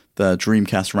 that the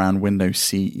Dreamcast ran Windows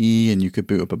CE and you could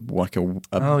boot up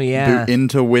boot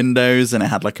into Windows and it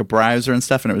had like a browser and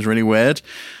stuff and it was really weird.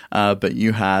 But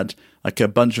you had like a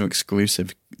bunch of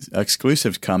exclusives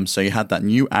come. So you had that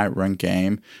new Outrun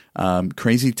game,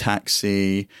 Crazy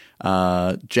Taxi,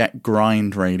 Jet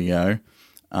Grind Radio,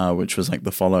 which was like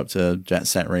the follow-up to Jet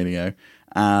Set Radio.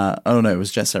 It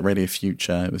was Jet Set Radio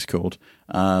Future, it was called.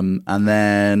 And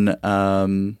then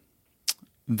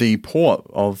the port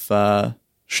of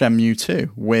Shenmue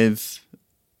 2 with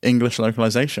English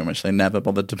localization, which they never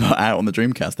bothered to put out on the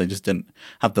Dreamcast. They just didn't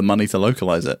have the money to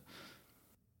localize it.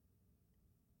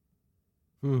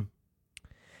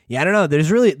 Yeah, I don't know.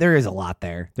 There is a lot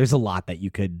there. There's a lot that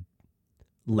you could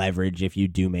leverage if you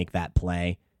do make that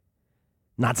play.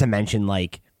 Not to mention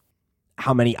like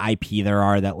how many IP there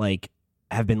are that like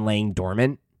have been laying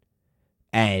dormant.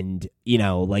 And, you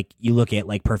know, like you look at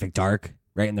like Perfect Dark,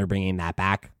 right? And they're bringing that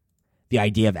back. The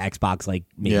idea of Xbox like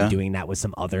maybe doing that with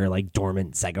some other like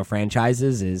dormant Sega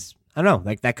franchises is, I don't know,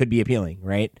 like that could be appealing,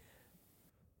 right?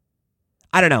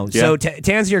 I don't know. Yeah. So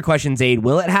to answer your question, Zaid,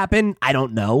 will it happen? I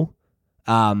don't know.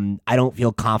 I don't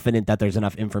feel confident that there's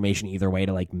enough information either way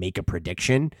to like make a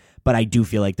prediction, but I do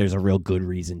feel like there's a real good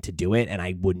reason to do it, and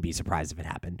I wouldn't be surprised if it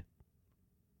happened.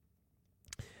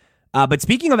 But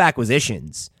speaking of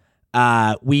acquisitions,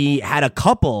 we had a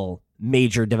couple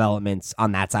major developments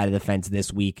on that side of the fence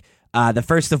this week. The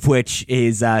first of which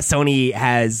is Sony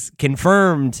has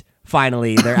confirmed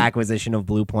finally their acquisition of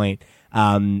Bluepoint,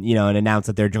 and announced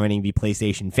that they're joining the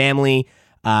PlayStation family.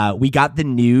 We got the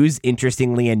news,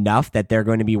 interestingly enough, that they're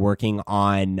going to be working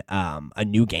on a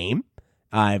new game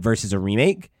versus a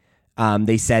remake.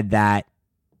 They said that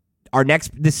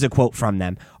this is a quote from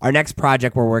them, our next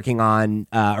project, we're working on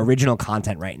original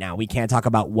content right now. We can't talk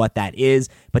about what that is,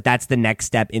 but that's the next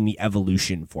step in the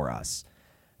evolution for us.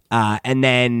 And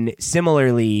then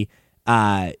similarly,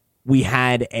 we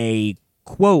had a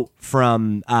quote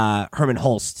from Herman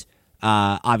Hulst,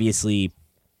 obviously,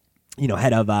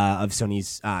 head of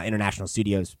Sony's international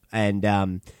studios.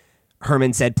 And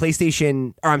Herman said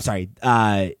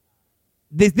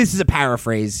this is a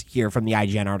paraphrase here from the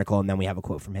IGN article, and then we have a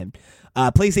quote from him.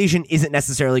 PlayStation isn't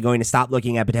necessarily going to stop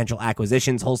looking at potential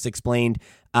acquisitions, Hulst explained,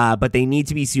 but they need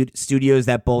to be studios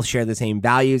that both share the same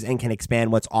values and can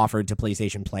expand what's offered to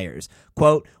PlayStation players.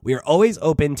 Quote, we are always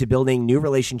open to building new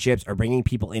relationships or bringing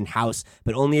people in-house,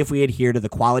 but only if we adhere to the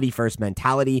quality-first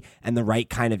mentality and the right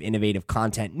kind of innovative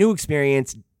content, new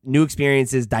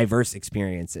experiences, diverse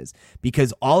experiences,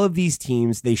 because all of these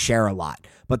teams, they share a lot,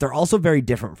 but they're also very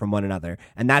different from one another.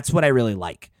 And that's what I really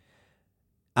like.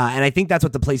 And I think that's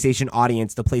what the PlayStation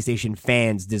audience, the PlayStation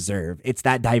fans deserve. It's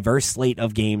that diverse slate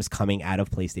of games coming out of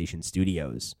PlayStation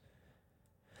Studios.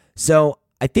 So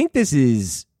I think this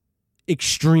is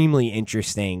extremely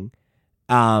interesting,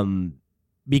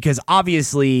 because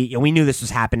obviously we knew this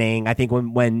was happening. I think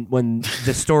when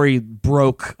the story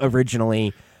broke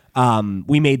originally,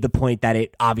 We made the point that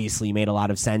it obviously made a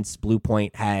lot of sense.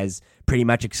 Bluepoint has pretty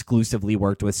much exclusively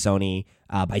worked with Sony,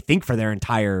 I think, for their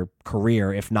entire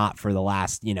career, if not for the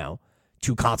last,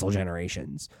 2 console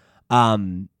generations.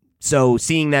 So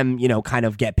seeing them, kind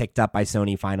of get picked up by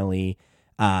Sony finally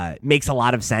makes a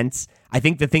lot of sense. I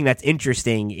think the thing that's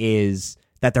interesting is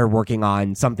that they're working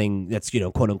on something that's,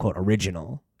 quote unquote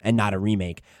original and not a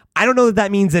remake. I don't know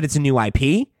that means that it's a new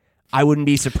IP. I wouldn't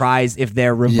be surprised if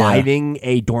they're reviving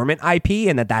a dormant IP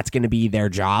and that's going to be their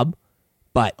job.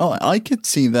 But I could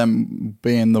see them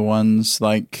being the ones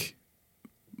like,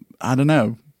 I don't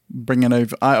know, bringing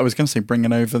over. I was going to say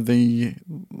bringing over the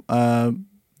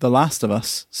Last of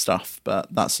Us stuff,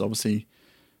 but that's obviously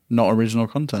not original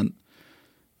content.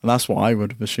 That's what I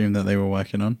would have assumed that they were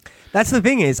working on. That's the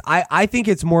thing is, I think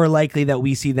it's more likely that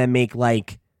we see them make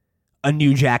like a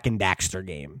new Jak and Daxter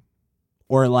game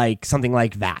or like something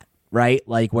like that, right?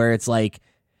 Like where it's like,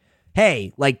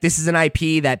 hey, like this is an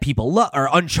IP that people love, or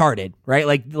Uncharted, right?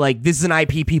 Like this is an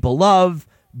IP people love,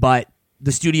 but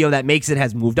the studio that makes it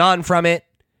has moved on from it.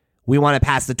 We want to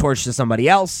pass the torch to somebody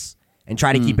else and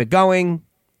try to keep it going.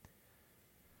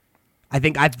 I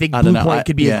think Bluepoint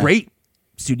could be a great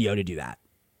studio to do that.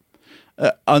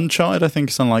 Uncharted, I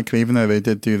think, is unlikely, even though they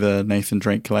did do the Nathan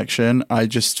Drake collection. I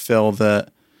just feel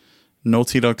that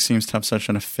Naughty Dog seems to have such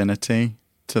an affinity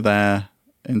to their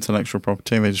intellectual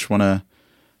property. They just want to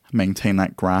maintain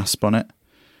that grasp on it.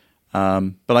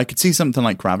 But I could see something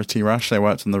like Gravity Rush. They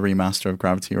worked on the remaster of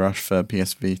Gravity Rush for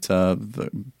PS Vita,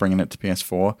 bringing it to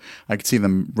PS4. I could see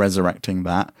them resurrecting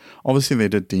that. Obviously, they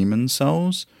did Demon's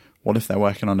Souls. What if they're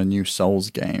working on a new Souls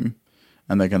game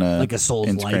and they're going to like a Souls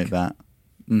integrate that?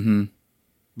 Mm-hmm.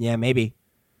 Yeah, maybe.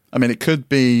 I mean, it could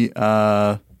be like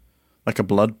a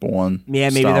Bloodborne. Yeah,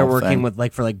 maybe they're working with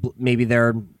maybe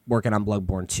they're working on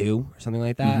Bloodborne 2 or something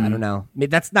like that. I don't know. I mean,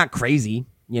 that's not crazy,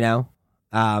 Yeah,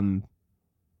 I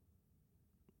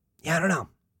don't know.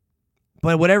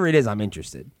 But whatever it is, I'm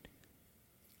interested.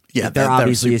 Yeah, they're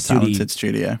obviously a talented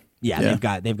studio. Yeah,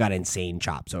 they've got insane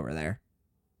chops over there.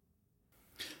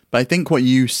 But I think what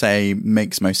you say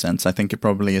makes most sense. I think it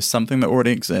probably is something that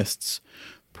already exists,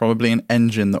 probably an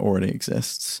engine that already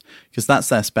exists, because that's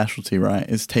their specialty, right?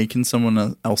 Is taking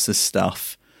someone else's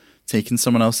stuff, taking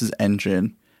someone else's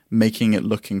engine, making it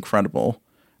look incredible,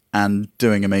 and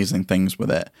doing amazing things with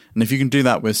it. And if you can do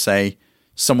that with, say,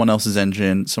 someone else's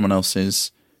engine, someone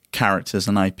else's characters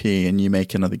and IP, and you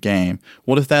make another game,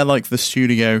 what if they're like the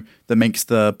studio that makes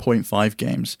the 0.5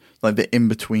 games, like the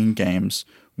in-between games,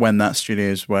 when that studio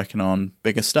is working on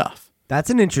bigger stuff? That's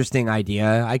an interesting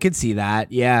idea. I could see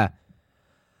that, yeah.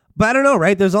 But I don't know,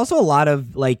 right? There's also a lot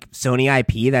of like Sony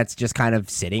IP that's just kind of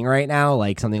sitting right now,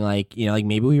 like something like, like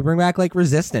maybe we bring back like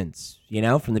Resistance,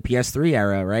 from the PS3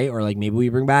 era, right? Or like maybe we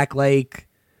bring back like,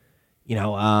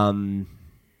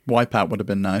 Wipeout would have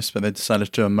been nice, but they decided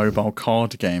to do a mobile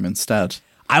card game instead.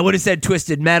 I would have said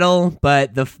Twisted Metal,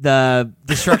 but the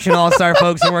Destruction All-Star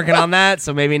folks are working on that,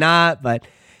 so maybe not. But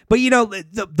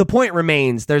the point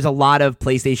remains, there's a lot of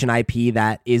PlayStation IP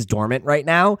that is dormant right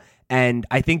now. And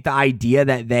I think the idea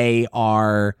that they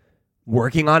are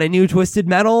working on a new Twisted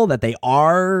Metal, that they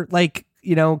are like,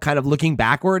 kind of looking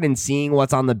backward and seeing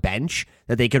what's on the bench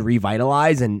that they could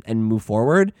revitalize and move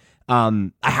forward.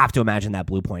 I have to imagine that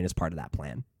Bluepoint is part of that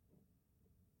plan.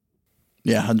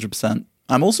 Yeah, 100%.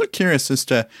 I'm also curious as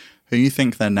to who you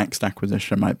think their next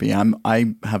acquisition might be.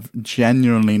 I have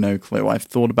genuinely no clue. I've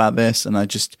thought about this and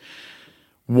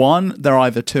one, they're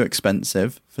either too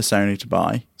expensive for Sony to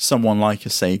buy, someone like a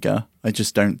Sega. I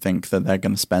just don't think that they're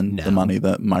going to spend the money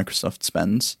that Microsoft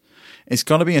spends. It's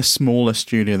got to be a smaller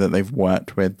studio that they've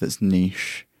worked with that's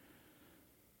niche.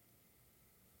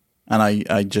 And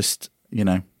I just,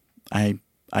 I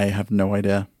have no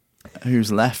idea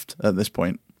who's left at this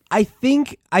point. I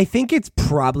think it's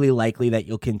probably likely that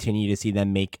you'll continue to see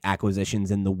them make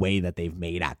acquisitions in the way that they've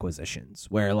made acquisitions,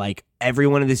 where like every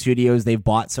one of the studios they've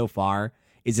bought so far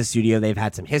is a studio they've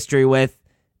had some history with.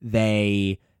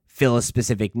 They fill a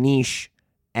specific niche,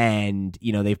 and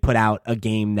they've put out a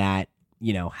game that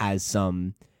has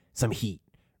some heat,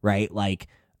 right? Like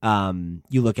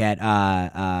you look at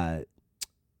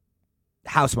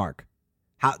Housemarque.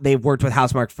 They've worked with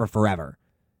Housemarque for forever.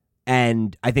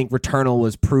 And I think Returnal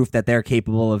was proof that they're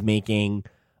capable of making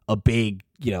a big,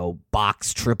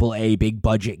 box AAA big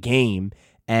budget game,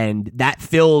 and that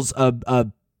fills a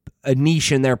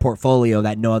niche in their portfolio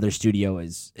that no other studio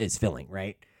is filling,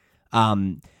 right?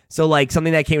 So like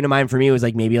something that came to mind for me was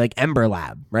like maybe like Ember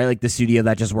Lab, right? Like the studio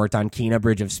that just worked on Kena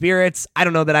Bridge of Spirits. I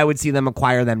don't know that I would see them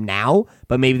acquire them now,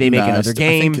 but maybe they make another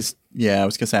game. I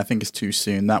was going to say, I think it's too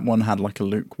soon. That one had like a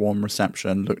lukewarm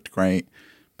reception, looked great,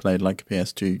 played like a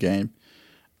PS2 game.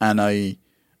 and I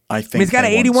think He's got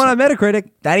an 81 on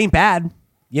Metacritic. That ain't bad.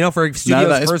 For a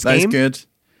studio's first game. That's good.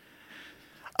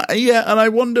 Yeah, and I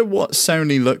wonder what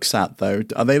Sony looks at, though.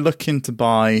 Are they looking to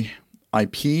buy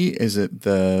IP? Is it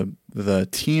the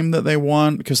team that they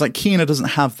want? Because like Kena doesn't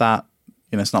have that.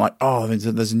 It's not like, oh,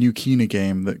 there's a new Kena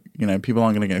game that people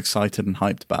aren't going to get excited and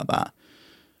hyped about that.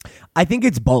 I think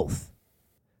it's both.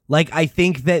 Like, I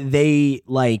think that they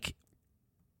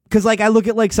because I look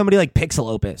at somebody like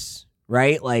Pixel Opus,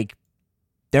 right? Like,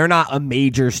 they're not a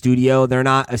major studio. They're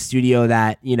not a studio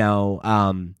that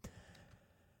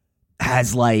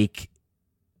has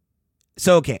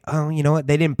So okay, oh, you know what?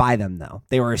 They didn't buy them though.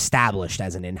 They were established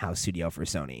as an in-house studio for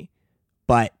Sony,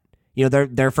 but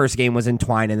their first game was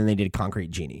Entwine, and then they did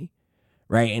Concrete Genie,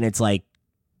 right? And it's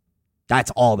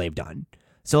that's all they've done.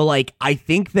 So I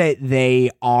think that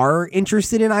they are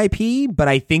interested in IP, but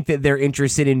I think that they're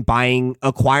interested in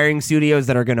acquiring studios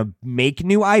that are going to make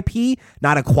new IP,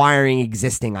 not acquiring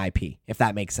existing IP, if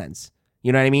that makes sense.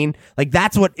 You know what I mean?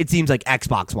 That's what it seems like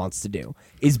Xbox wants to do,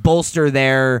 is bolster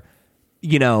their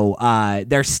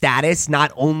status,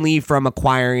 not only from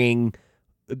acquiring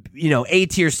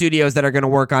A-tier studios that are going to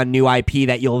work on new IP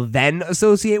that you'll then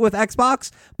associate with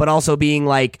Xbox, but also being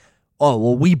oh,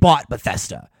 well, we bought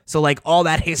Bethesda. So all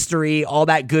that history, all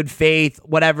that good faith,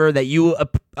 whatever that you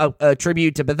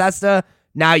attribute to Bethesda,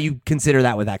 now you consider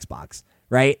that with Xbox,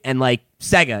 right? And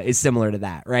Sega is similar to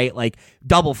that, right?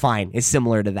 Double Fine is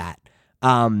similar to that. A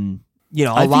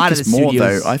lot of the studios. More,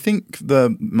 though, I think the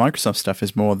Microsoft stuff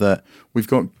is more that we've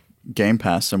got Game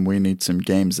Pass and we need some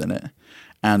games in it,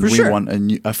 and we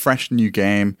want a fresh new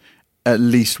game, at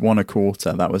least one a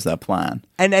quarter. That was their plan,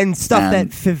 and stuff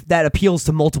that appeals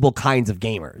to multiple kinds of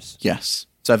gamers. Yes.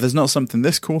 So if there's not something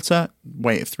this quarter,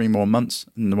 wait 3 more months,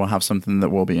 and we'll have something that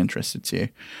will be interested to you.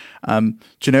 Do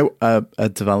you know a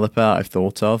developer I've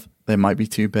thought of? They might be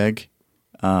too big.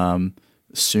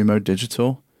 Sumo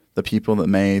Digital, the people that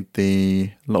made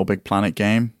the Little Big Planet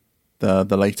game, the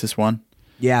latest one.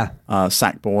 Yeah.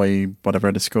 Sackboy, whatever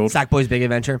it is called. Sackboy's Big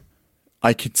Adventure.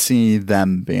 I could see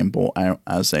them being bought out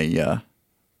as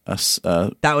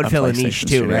that would fill a niche too,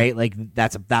 studio. Right?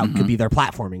 That could be their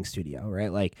platforming studio,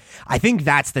 right? I think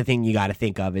that's the thing you got to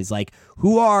think of is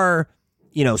who are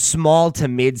small to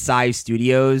mid-sized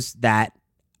studios that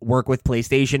work with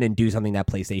PlayStation and do something that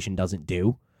PlayStation doesn't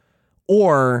do,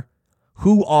 or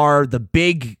who are the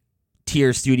big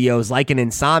tier studios like an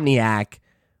Insomniac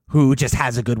who just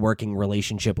has a good working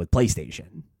relationship with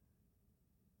PlayStation.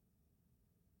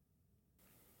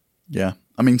 Yeah,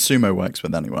 I mean Sumo works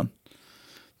with anyone.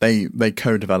 They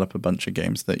co-develop a bunch of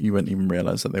games that you wouldn't even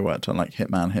realize that they worked on, like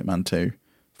Hitman, Hitman 2,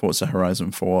 Forza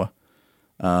Horizon 4,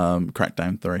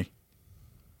 Crackdown 3.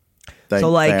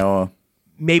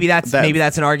 Maybe that's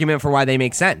an argument for why they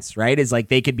make sense, right? Is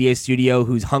they could be a studio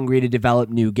who's hungry to develop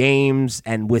new games,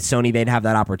 and with Sony they'd have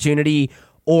that opportunity.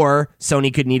 Or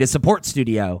Sony could need a support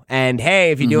studio, and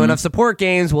hey, if you do enough support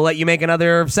games, we'll let you make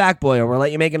another Sackboy, or we'll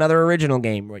let you make another original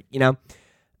game.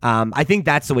 I think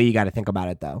that's the way you got to think about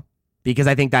it, though. Because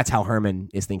I think that's how Herman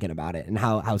is thinking about it, and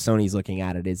how Sony's looking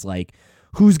at it is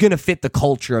who's going to fit the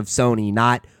culture of Sony,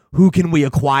 not who can we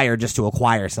acquire just to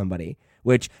acquire somebody.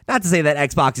 Which, not to say that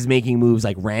Xbox is making moves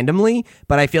randomly,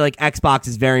 but I feel like Xbox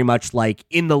is very much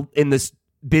in this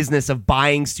business of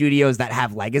buying studios that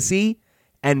have legacy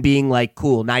and being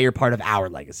cool, now you're part of our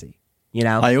legacy.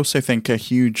 I also think a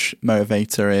huge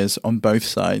motivator is on both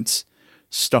sides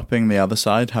stopping the other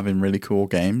side having really cool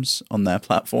games on their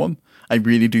platform. I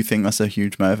really do think that's a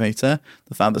huge motivator.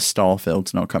 The fact that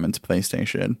Starfield's not coming to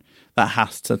PlayStation, that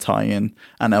has to tie in,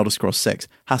 and Elder Scrolls 6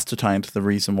 has to tie into the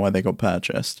reason why they got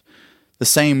purchased. The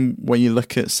same when you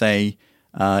look at, say,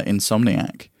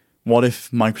 Insomniac. What if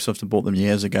Microsoft had bought them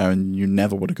years ago and you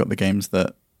never would have got the games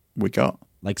that we got?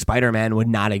 Spider-Man would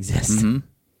not exist. Mm-hmm.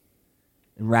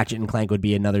 And Ratchet and Clank would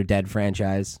be another dead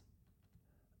franchise.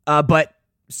 But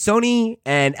Sony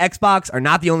and Xbox are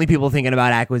not the only people thinking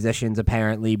about acquisitions,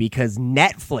 apparently, because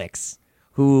Netflix,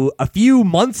 who a few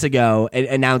months ago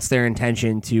announced their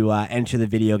intention to enter the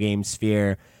video game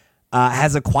sphere,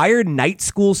 has acquired Night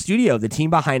School Studio, the team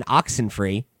behind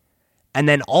Oxenfree, and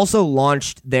then also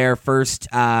launched their first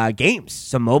games,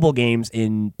 some mobile games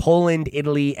in Poland,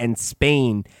 Italy, and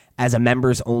Spain as a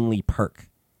members-only perk.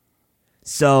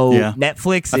 So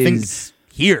Netflix is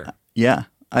here. Yeah.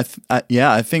 I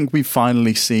think we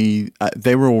finally see.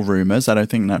 They were all rumors. I don't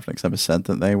think Netflix ever said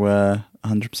that they were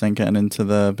 100% getting into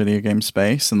the video game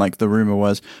space. And the rumor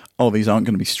was, oh, these aren't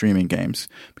going to be streaming games,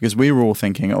 because we were all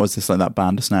thinking, oh, is this that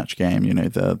Bandersnatch game?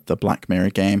 The Black Mirror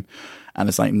game. And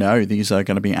it's no, these are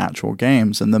going to be actual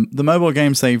games. And the mobile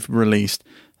games they've released,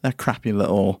 they're crappy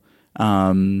little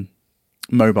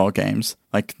mobile games.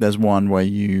 Like there's one where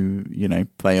you know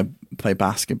play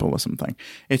basketball or something.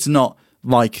 It's not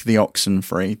like the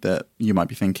Oxenfree that you might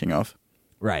be thinking of.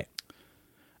 Right.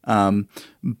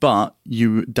 But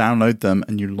you download them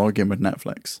and you log in with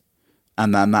Netflix.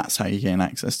 And then that's how you gain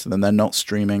access to them. They're not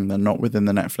streaming. They're not within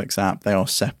the Netflix app. They are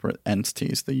separate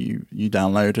entities that you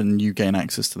download, and you gain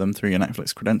access to them through your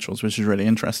Netflix credentials, which is really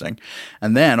interesting.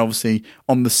 And then, obviously,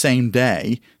 on the same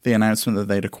day, the announcement that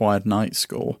they'd acquired Night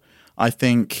School, I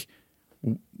think,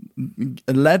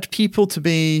 led people to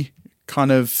be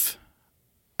kind of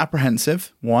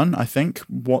apprehensive. One, I think,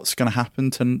 what's going to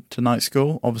happen to Night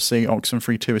School? Obviously,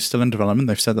 Oxenfree 2 is still in development.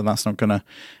 They've said that that's not going to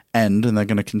end, and they're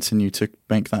going to continue to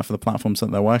make that for the platforms that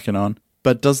they're working on.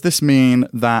 But does this mean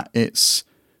that it's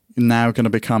now going to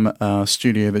become a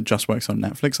studio that just works on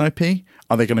Netflix IP?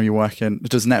 Are they going to be working?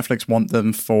 Does Netflix want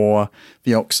them for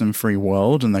the Oxenfree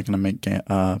world, and they're going to make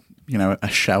a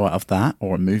show out of that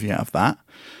or a movie out of that?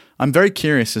 I'm very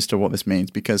curious as to what this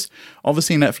means, because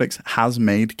obviously Netflix has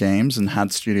made games and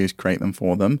had studios create them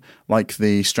for them, like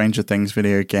the Stranger Things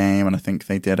video game, and I think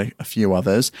they did a few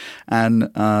others. And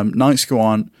Night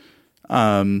School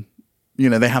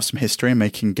they have some history in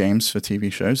making games for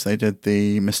TV shows. They did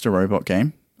the Mr. Robot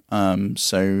game,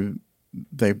 so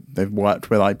they've worked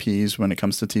with IPs when it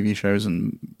comes to TV shows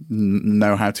and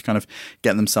know how to kind of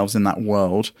get themselves in that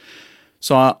world.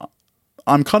 So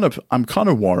I'm kind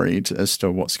of worried as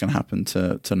to what's going to happen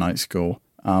to Night School,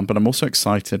 but I'm also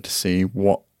excited to see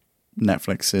what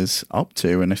Netflix is up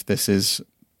to, and if this is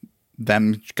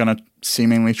them going to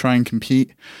seemingly try and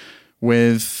compete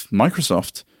with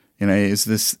Microsoft. Is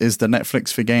the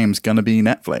Netflix for games going to be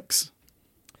Netflix?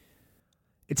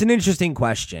 It's an interesting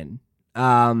question.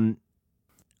 I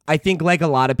think, like a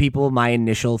lot of people, my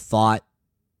initial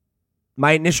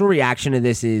reaction to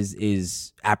this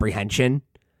is apprehension.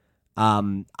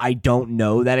 I don't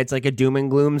know that it's like a doom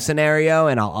and gloom scenario,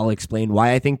 and I'll explain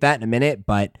why I think that in a minute.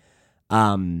 But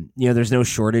there's no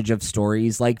shortage of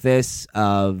stories like this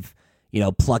of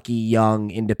plucky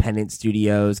young independent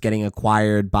studios getting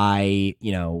acquired by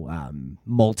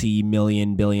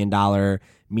multi-million billion-dollar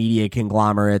media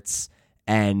conglomerates,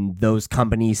 and those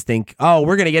companies think, oh,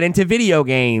 we're going to get into video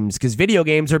games because video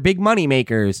games are big money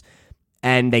makers,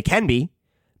 and they can be,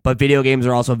 but video games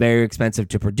are also very expensive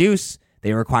to produce.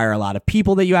 They require a lot of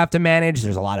people that you have to manage.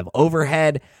 There's a lot of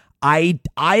overhead. I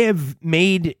have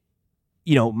made,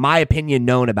 my opinion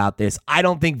known about this. I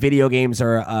don't think video games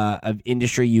are an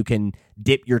industry you can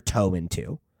dip your toe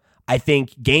into. I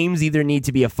think games either need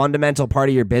to be a fundamental part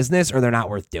of your business or they're not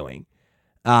worth doing,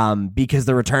 because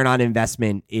the return on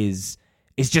investment is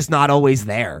just not always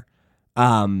there.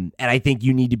 And I think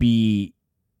you need to be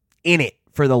in it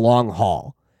for the long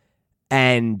haul.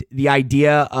 And the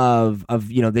idea of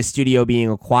this studio being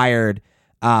acquired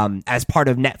as part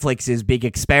of Netflix's big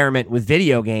experiment with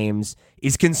video games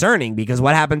is concerning, because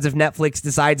what happens if Netflix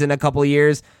decides in a couple of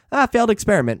years, failed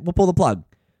experiment, we'll pull the plug.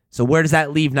 So where does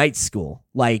that leave Night School?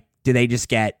 Like, do they just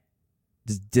get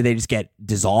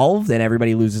dissolved and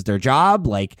everybody loses their job?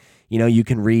 Like, you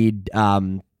can read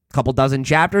a couple dozen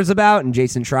chapters about in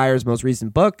Jason Schreier's most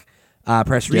recent book,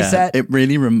 Press Reset. It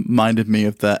really reminded me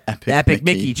of the Epic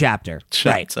Mickey chapter.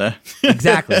 Right.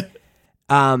 Exactly.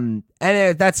 And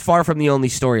that's far from the only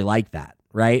story like that,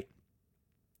 right?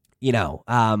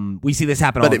 We see this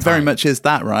happen all the time. But it very much is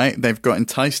that, right? They've got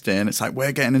enticed in. It's like,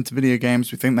 we're getting into video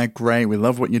games. We think they're great. We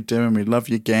love what you're doing. We love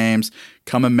your games.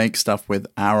 Come and make stuff with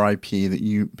our IP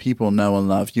that people know and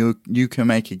love. You can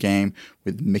make a game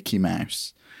with Mickey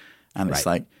Mouse. And it's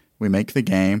like, we make the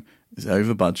game. It's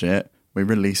over budget. We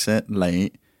release it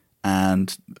late.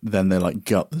 And then they're like,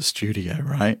 gut the studio,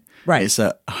 right? Right. It's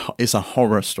a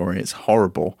horror story. It's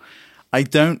horrible. I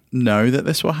don't know that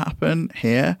this will happen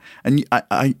here. And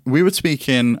we were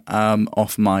speaking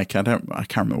off mic. I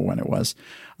can't remember when it was.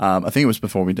 I think it was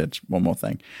before we did One More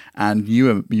Thing. And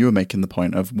you were making the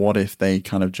point of, what if they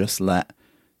kind of just let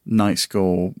Night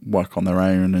School work on their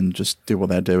own and just do what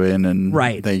they're doing, and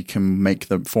they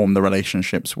can form the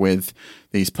relationships with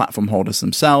these platform holders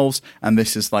themselves, and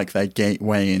this is like their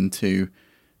gateway into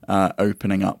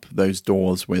opening up those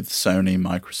doors with Sony,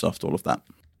 Microsoft, all of that.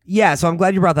 Yeah, so I'm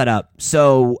glad you brought that up.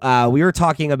 So we were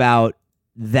talking about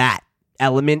that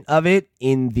element of it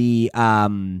in the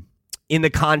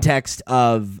context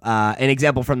of an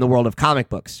example from the world of comic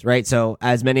books, right? So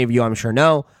as many of you I'm sure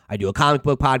know, I do a comic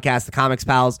book podcast, The Comics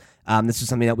Pals. This was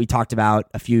something that we talked about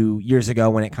a few years ago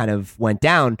when it kind of went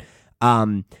down.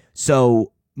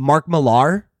 So Mark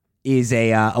Millar is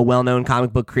a well-known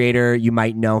comic book creator. You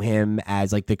might know him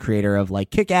as like the creator of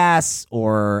like Kick-Ass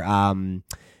or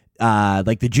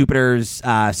like the Jupiter's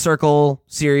Circle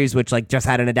series, which like just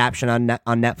had an adaptation on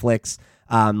Netflix.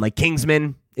 Like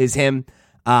Kingsman is him.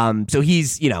 So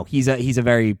he's a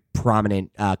very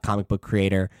prominent comic book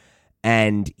creator,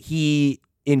 and he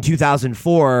in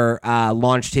 2004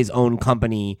 launched his own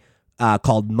company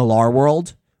called Millar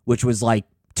World, which was like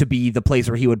to be the place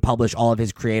where he would publish all of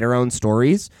his creator-owned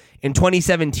stories. In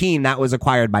 2017, that was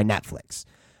acquired by Netflix.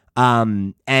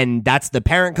 And that's the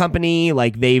parent company.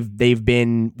 Like they've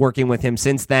been working with him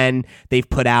since then. They've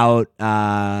put out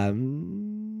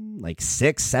like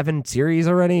 6-7 series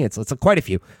already. It's quite a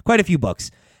few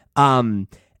books.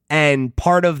 And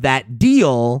part of that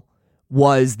deal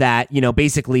was that,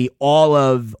 basically all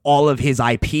of his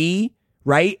IP,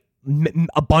 right?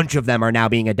 A bunch of them are now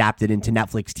being adapted into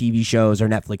Netflix TV shows or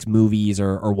Netflix movies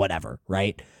or whatever,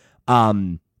 right?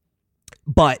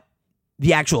 But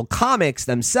the actual comics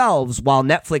themselves, while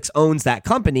Netflix owns that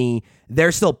company,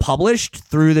 they're still published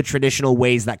through the traditional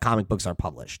ways that comic books are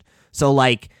published. So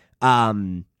like,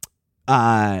 I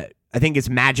think it's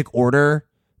Magic Order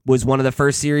was one of the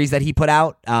first series that he put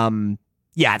out.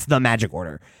 It's the Magic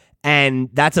Order. And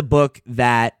that's a book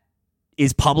that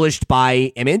is published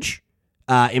by Image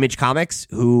Comics,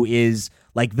 who is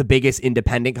like the biggest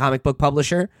independent comic book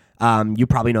publisher. You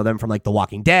probably know them from like The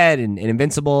Walking Dead and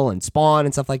Invincible and Spawn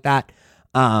and stuff like that.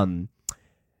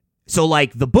 So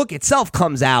like the book itself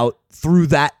comes out through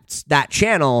that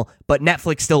channel, but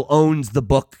Netflix still owns the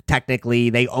book. Technically,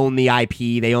 they own the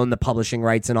IP, they own the publishing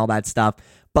rights and all that stuff.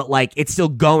 But like it's still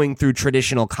going through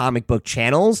traditional comic book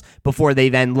channels before they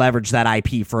then leverage that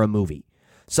IP for a movie.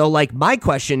 So like my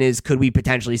question is, could we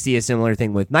potentially see a similar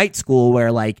thing with Night School where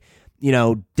like,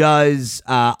 does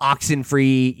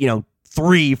Oxenfree,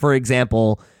 3, for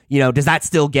example, does that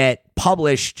still get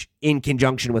published in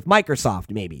conjunction with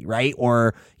Microsoft maybe, right?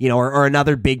 Or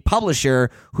another big publisher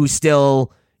who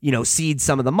still, seeds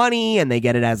some of the money and they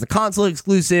get it as a console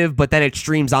exclusive, but then it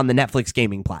streams on the Netflix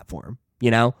gaming platform,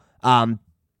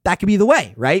 that could be the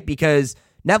way, right? Because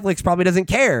Netflix probably doesn't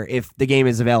care if the game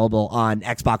is available on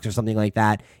Xbox or something like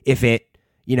that, if it,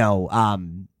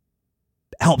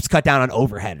 helps cut down on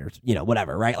overhead or,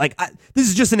 whatever, right? Like this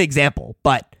is just an example,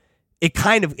 but it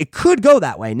could go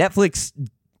that way. Netflix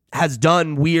has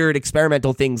done weird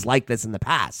experimental things like this in the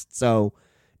past. So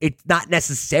it's not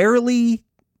necessarily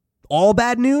all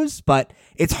bad news, but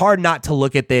it's hard not to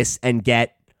look at this and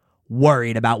get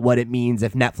worried about what it means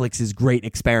if Netflix's great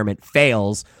experiment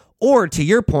fails. Or to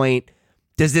your point,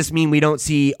 does this mean we don't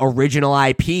see original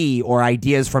IP or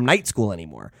ideas from Night School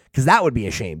anymore? Because that would be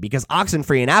a shame, because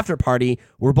Oxenfree and After Party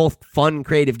were both fun,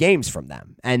 creative games from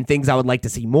them and things I would like to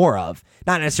see more of.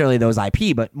 Not necessarily those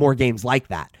IP, but more games like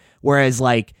that. Whereas,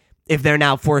 like, if they're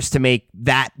now forced to make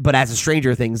that, but as a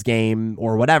Stranger Things game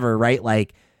or whatever, right?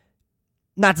 Like,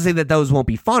 not to say that those won't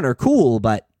be fun or cool,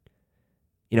 but,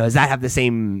 does that have the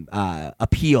same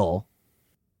appeal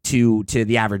to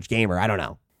the average gamer? I don't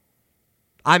know.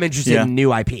 I'm interested in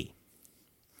new IP.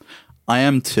 I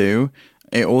am too.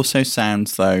 It also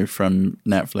sounds, though, from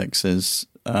Netflix's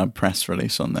press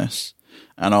release on this,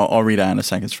 and I'll read out in a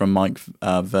second. It's from Mike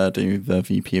Verdu, the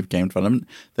VP of Game Development,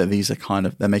 that these are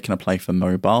they're making a play for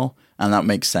mobile, and that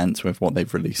makes sense with what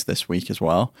they've released this week as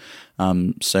well.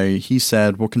 So he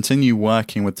said, we'll continue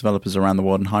working with developers around the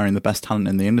world and hiring the best talent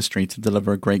in the industry to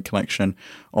deliver a great collection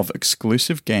of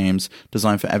exclusive games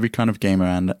designed for every kind of gamer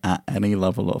and at any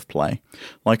level of play.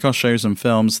 Like our shows and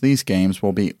films, these games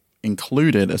will be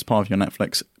included as part of your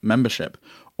Netflix membership,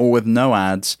 or with no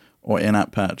ads or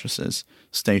in-app purchases.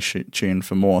 Stay tuned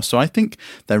for more. So I think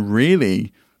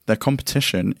their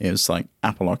competition is like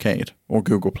Apple Arcade or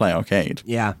Google Play Arcade.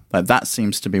 Yeah. Like that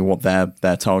seems to be what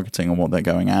they're targeting and what they're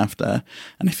going after.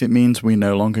 And if it means we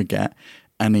no longer get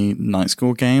any Night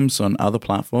School games on other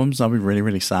platforms, I'll be really,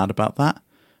 really sad about that.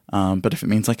 But if it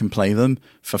means I can play them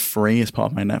for free as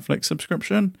part of my Netflix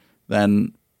subscription,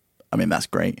 then, I mean, that's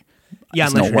great. Yeah,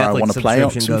 it's unless not where I Netflix want to play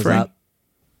subscription goes Oxenfree. up.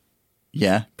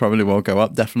 Yeah, probably will go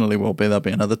up. Definitely will be. There'll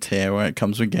be another tier where it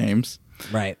comes with games.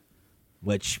 Right.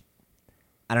 Which,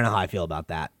 I don't know how I feel about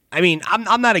that. I mean,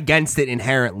 I'm not against it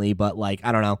inherently, but like,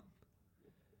 I don't know.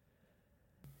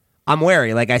 I'm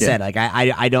wary. Like I said, like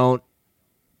I don't.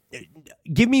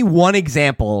 Give me one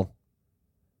example.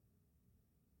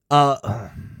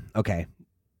 Okay.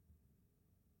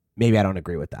 Maybe I don't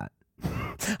agree with that.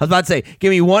 I was about to say, give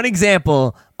me one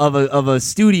example of a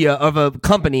studio, of a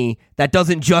company that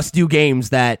doesn't just do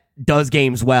games, that does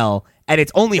games well, and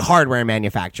it's only hardware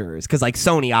manufacturers. Because like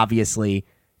Sony, obviously,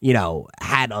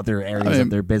 had other areas of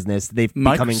their business. They've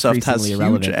become Microsoft increasingly has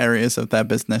irrelevant. huge areas of their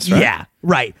business, right? Yeah,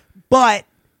 right. But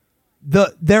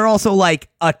they're also like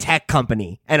a tech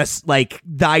company, and like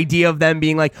the idea of them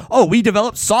being like, oh, we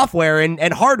developed software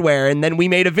and hardware, and then we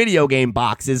made a video game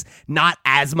box is not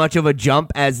as much of a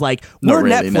jump as like, we're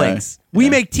really, Netflix. No. We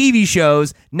make TV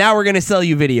shows. Now we're going to sell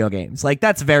you video games. Like,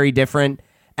 that's very different.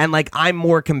 And like, I'm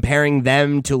more comparing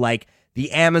them to like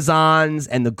the Amazons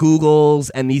and the Googles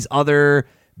and these other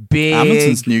big.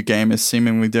 Amazon's new game is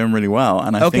seemingly doing really well.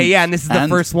 And I think, and this is the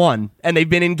first one. And they've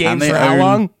been in games for how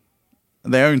long?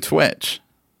 They own Twitch.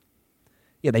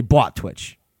 Yeah, they bought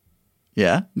Twitch.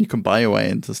 Yeah, you can buy your way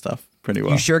into stuff pretty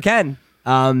well. You sure can.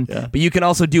 But you can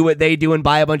also do what they do and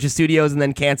buy a bunch of studios and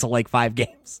then cancel like 5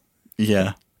 games.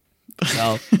 Yeah.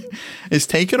 So it's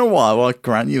taken a while, I'll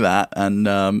grant you that.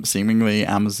 And seemingly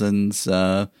Amazon's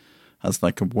has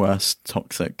like a worse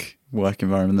toxic work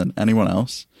environment than anyone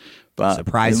else. But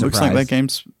surprise. Looks like their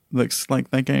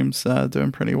game's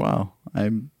doing pretty well.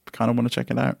 I kind of want to check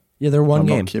it out. Yeah, they're one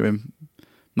game.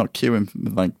 Not queuing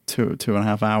like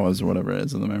 2.5 hours or whatever it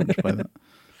is at the moment to play that.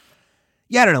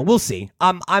 Yeah, I don't know. We'll see.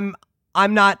 I'm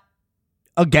not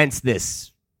against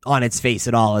this on its face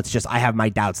at all. It's just I have my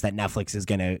doubts that Netflix is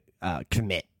going to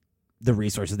commit the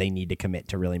resources they need to commit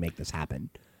to really make this happen.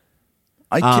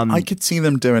 I could see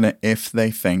them doing it if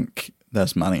they think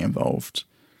there's money involved.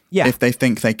 Yeah. If they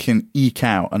think they can eke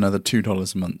out another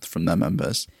 $2 a month from their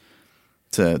members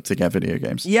to get video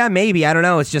games. Yeah, maybe. I don't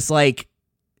know. It's just like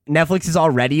Netflix is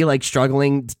already like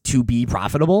struggling to be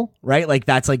profitable, right? Like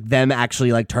that's like them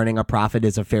actually like turning a profit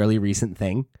is a fairly recent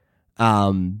thing.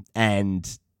 And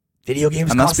video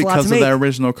games and cost a lot to make. that's because of their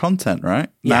original content, right?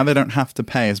 Yeah. Now they don't have to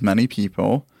pay as many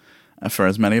people for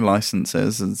as many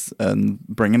licenses and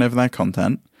bringing over their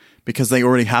content because they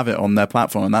already have it on their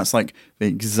platform. And that's like the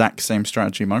exact same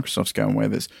strategy Microsoft's going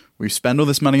with is we spend all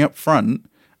this money up front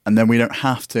and then we don't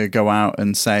have to go out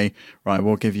and say, right,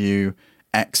 we'll give you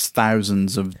X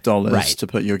thousands of dollars to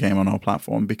put your game on our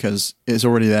platform because it's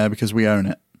already there because we own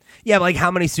it. Yeah, but like how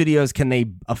many studios can they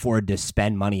afford to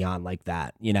spend money on like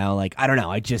that? You know, like, I don't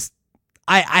know.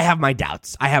 I have my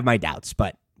doubts.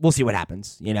 But we'll see what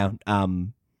happens. You know,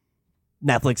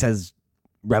 Netflix has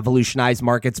revolutionized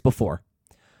markets before.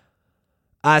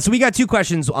 So we got 2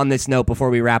 questions on this note before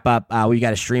we wrap up. We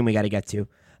got a stream we got to get to.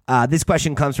 This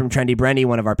question comes from Trendy Brendy,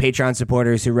 one of our Patreon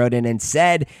supporters, who wrote in and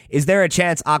said, is there a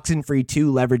chance Oxenfree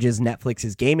 2 leverages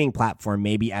Netflix's gaming platform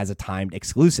maybe as a timed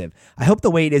exclusive? I hope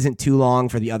the wait isn't too long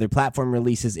for the other platform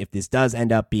releases if this does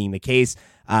end up being the case.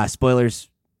 Spoilers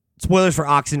for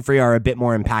Oxenfree are a bit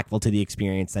more impactful to the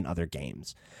experience than other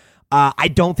games. I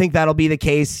don't think that'll be the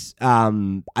case. I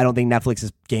don't think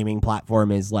Netflix's gaming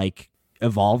platform is like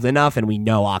evolved enough, and we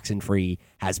know Oxenfree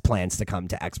has plans to come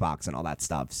to Xbox and all that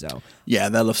stuff. So yeah,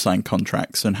 they'll have signed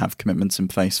contracts and have commitments in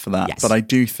place for that. Yes. But I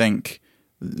do think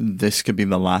this could be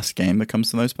the last game that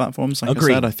comes to those platforms. Like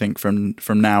Agreed. I said, I think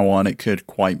from now on, it could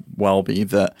quite well be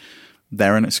that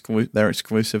they're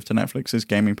exclusive to Netflix's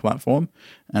gaming platform.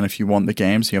 And if you want the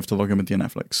games, you have to log in with your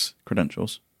Netflix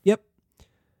credentials. Yep.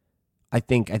 I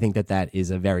think that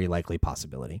is a very likely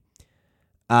possibility.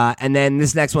 And then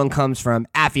this next one comes from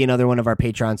Affy, another one of our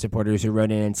Patreon supporters who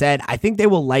wrote in and said, I think they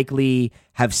will likely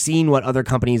have seen what other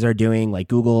companies are doing, like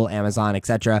Google, Amazon,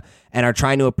 etc., and are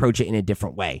trying to approach it in a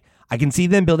different way. I can see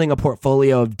them building a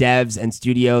portfolio of devs and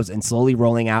studios and slowly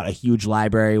rolling out a huge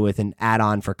library with an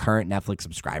add-on for current Netflix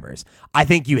subscribers. I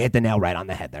think you hit the nail right on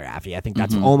the head there, Affy. I think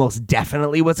that's almost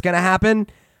definitely what's going to happen.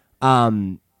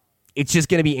 It's just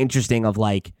going to be interesting of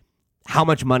like, how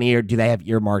much money do they have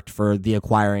earmarked for the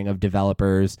acquiring of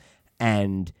developers,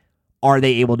 and are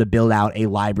they able to build out a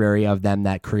library of them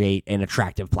that create an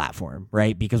attractive platform,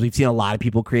 right? Because we've seen a lot of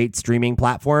people create streaming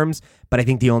platforms, but I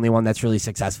think the only one that's really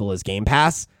successful is Game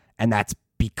Pass, and that's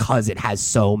because it has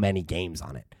so many games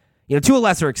on it. You know, to a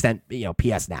lesser extent, you know,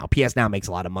 PS Now. PS Now makes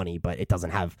a lot of money, but it doesn't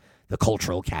have the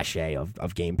cultural cachet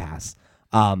of Game Pass.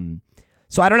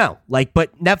 So I don't know. Like,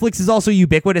 but Netflix is also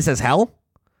ubiquitous as hell.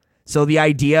 So the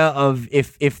idea of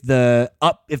if the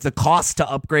cost to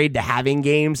upgrade to having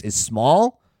games is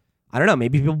small, I don't know,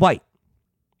 maybe people bite.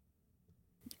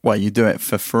 Well, you do it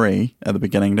for free at the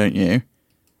beginning, don't you?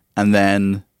 And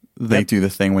then they do the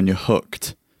thing when you're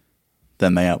hooked,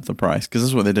 then they up the price. Because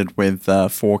that's what they did with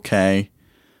 4K.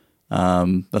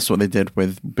 That's what they did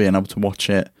with being able to watch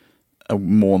it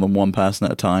more than one person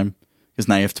at a time. Because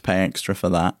now you have to pay extra for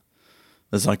that.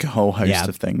 There's like a whole host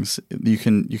of things. You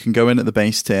can go in at the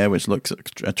base tier, which looks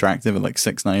attractive at like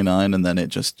 $6.99, and then it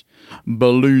just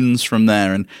balloons from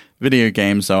there. And video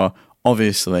games are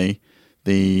obviously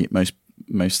the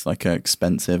most like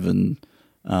expensive and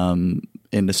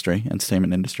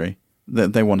entertainment industry.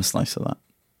 They want a slice of that.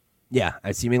 Yeah,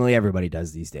 seemingly everybody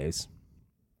does these days.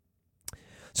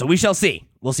 So we shall see.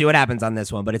 We'll see what happens on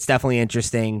this one, but it's definitely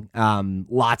interesting.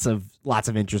 Lots of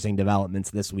interesting developments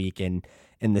this week in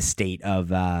the state of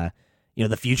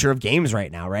the future of games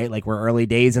right now, right? Like, we're early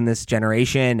days in this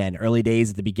generation and early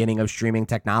days at the beginning of streaming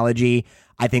technology.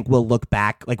 I think we'll look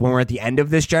back, like when we're at the end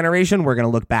of this generation, we're going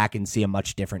to look back and see a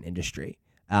much different industry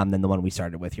than the one we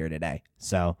started with here today.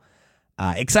 So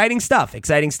exciting stuff.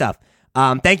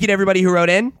 Thank you to everybody who wrote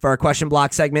in for our question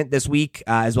block segment this week,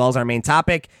 as well as our main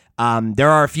topic. There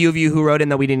are a few of you who wrote in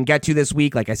that we didn't get to this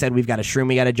week. Like I said, we've got a shroom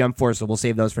we got to jump for, so we'll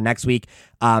save those for next week.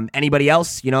 Anybody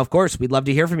else, of course, we'd love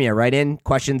to hear from you. Write in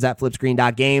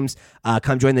questions@flipscreen.games.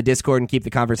 Come join the Discord and keep the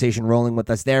conversation rolling with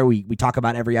us there. We talk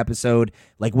about every episode,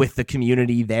 like with the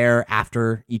community there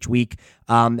after each week.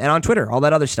 And on Twitter, all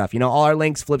that other stuff. All our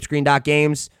links,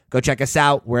 flipscreen.games. Go check us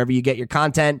out wherever you get your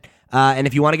content. And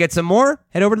if you want to get some more,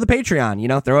 head over to the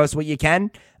Patreon. Throw us what you can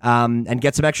and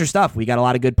get some extra stuff. We got a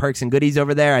lot of good perks and goodies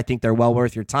over there. I think they're well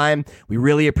worth your time. We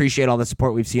really appreciate all the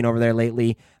support we've seen over there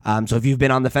lately. So if you've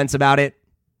been on the fence about it,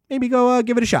 maybe go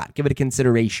give it a shot. Give it a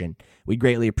consideration. We'd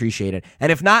greatly appreciate it.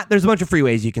 And if not, there's a bunch of free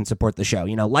ways you can support the show.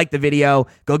 Like the video,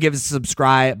 go give us a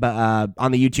subscribe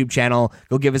on the YouTube channel.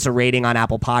 Go give us a rating on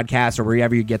Apple Podcasts or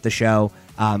wherever you get the show.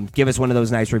 Give us one of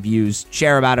those nice reviews.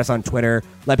 Share about us on Twitter.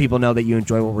 Let people know that you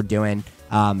enjoy what we're doing.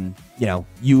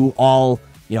 You all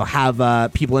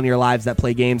have people in your lives that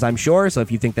play games, I'm sure. So if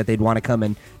you think that they'd want to come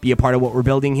and be a part of what we're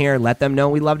building here, let them know.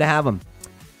 We'd love to have them.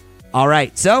 All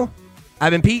right. So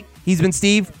I've been Pete. He's been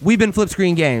Steve. We've been Flip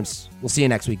Screen Games. We'll see you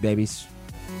next week, babies.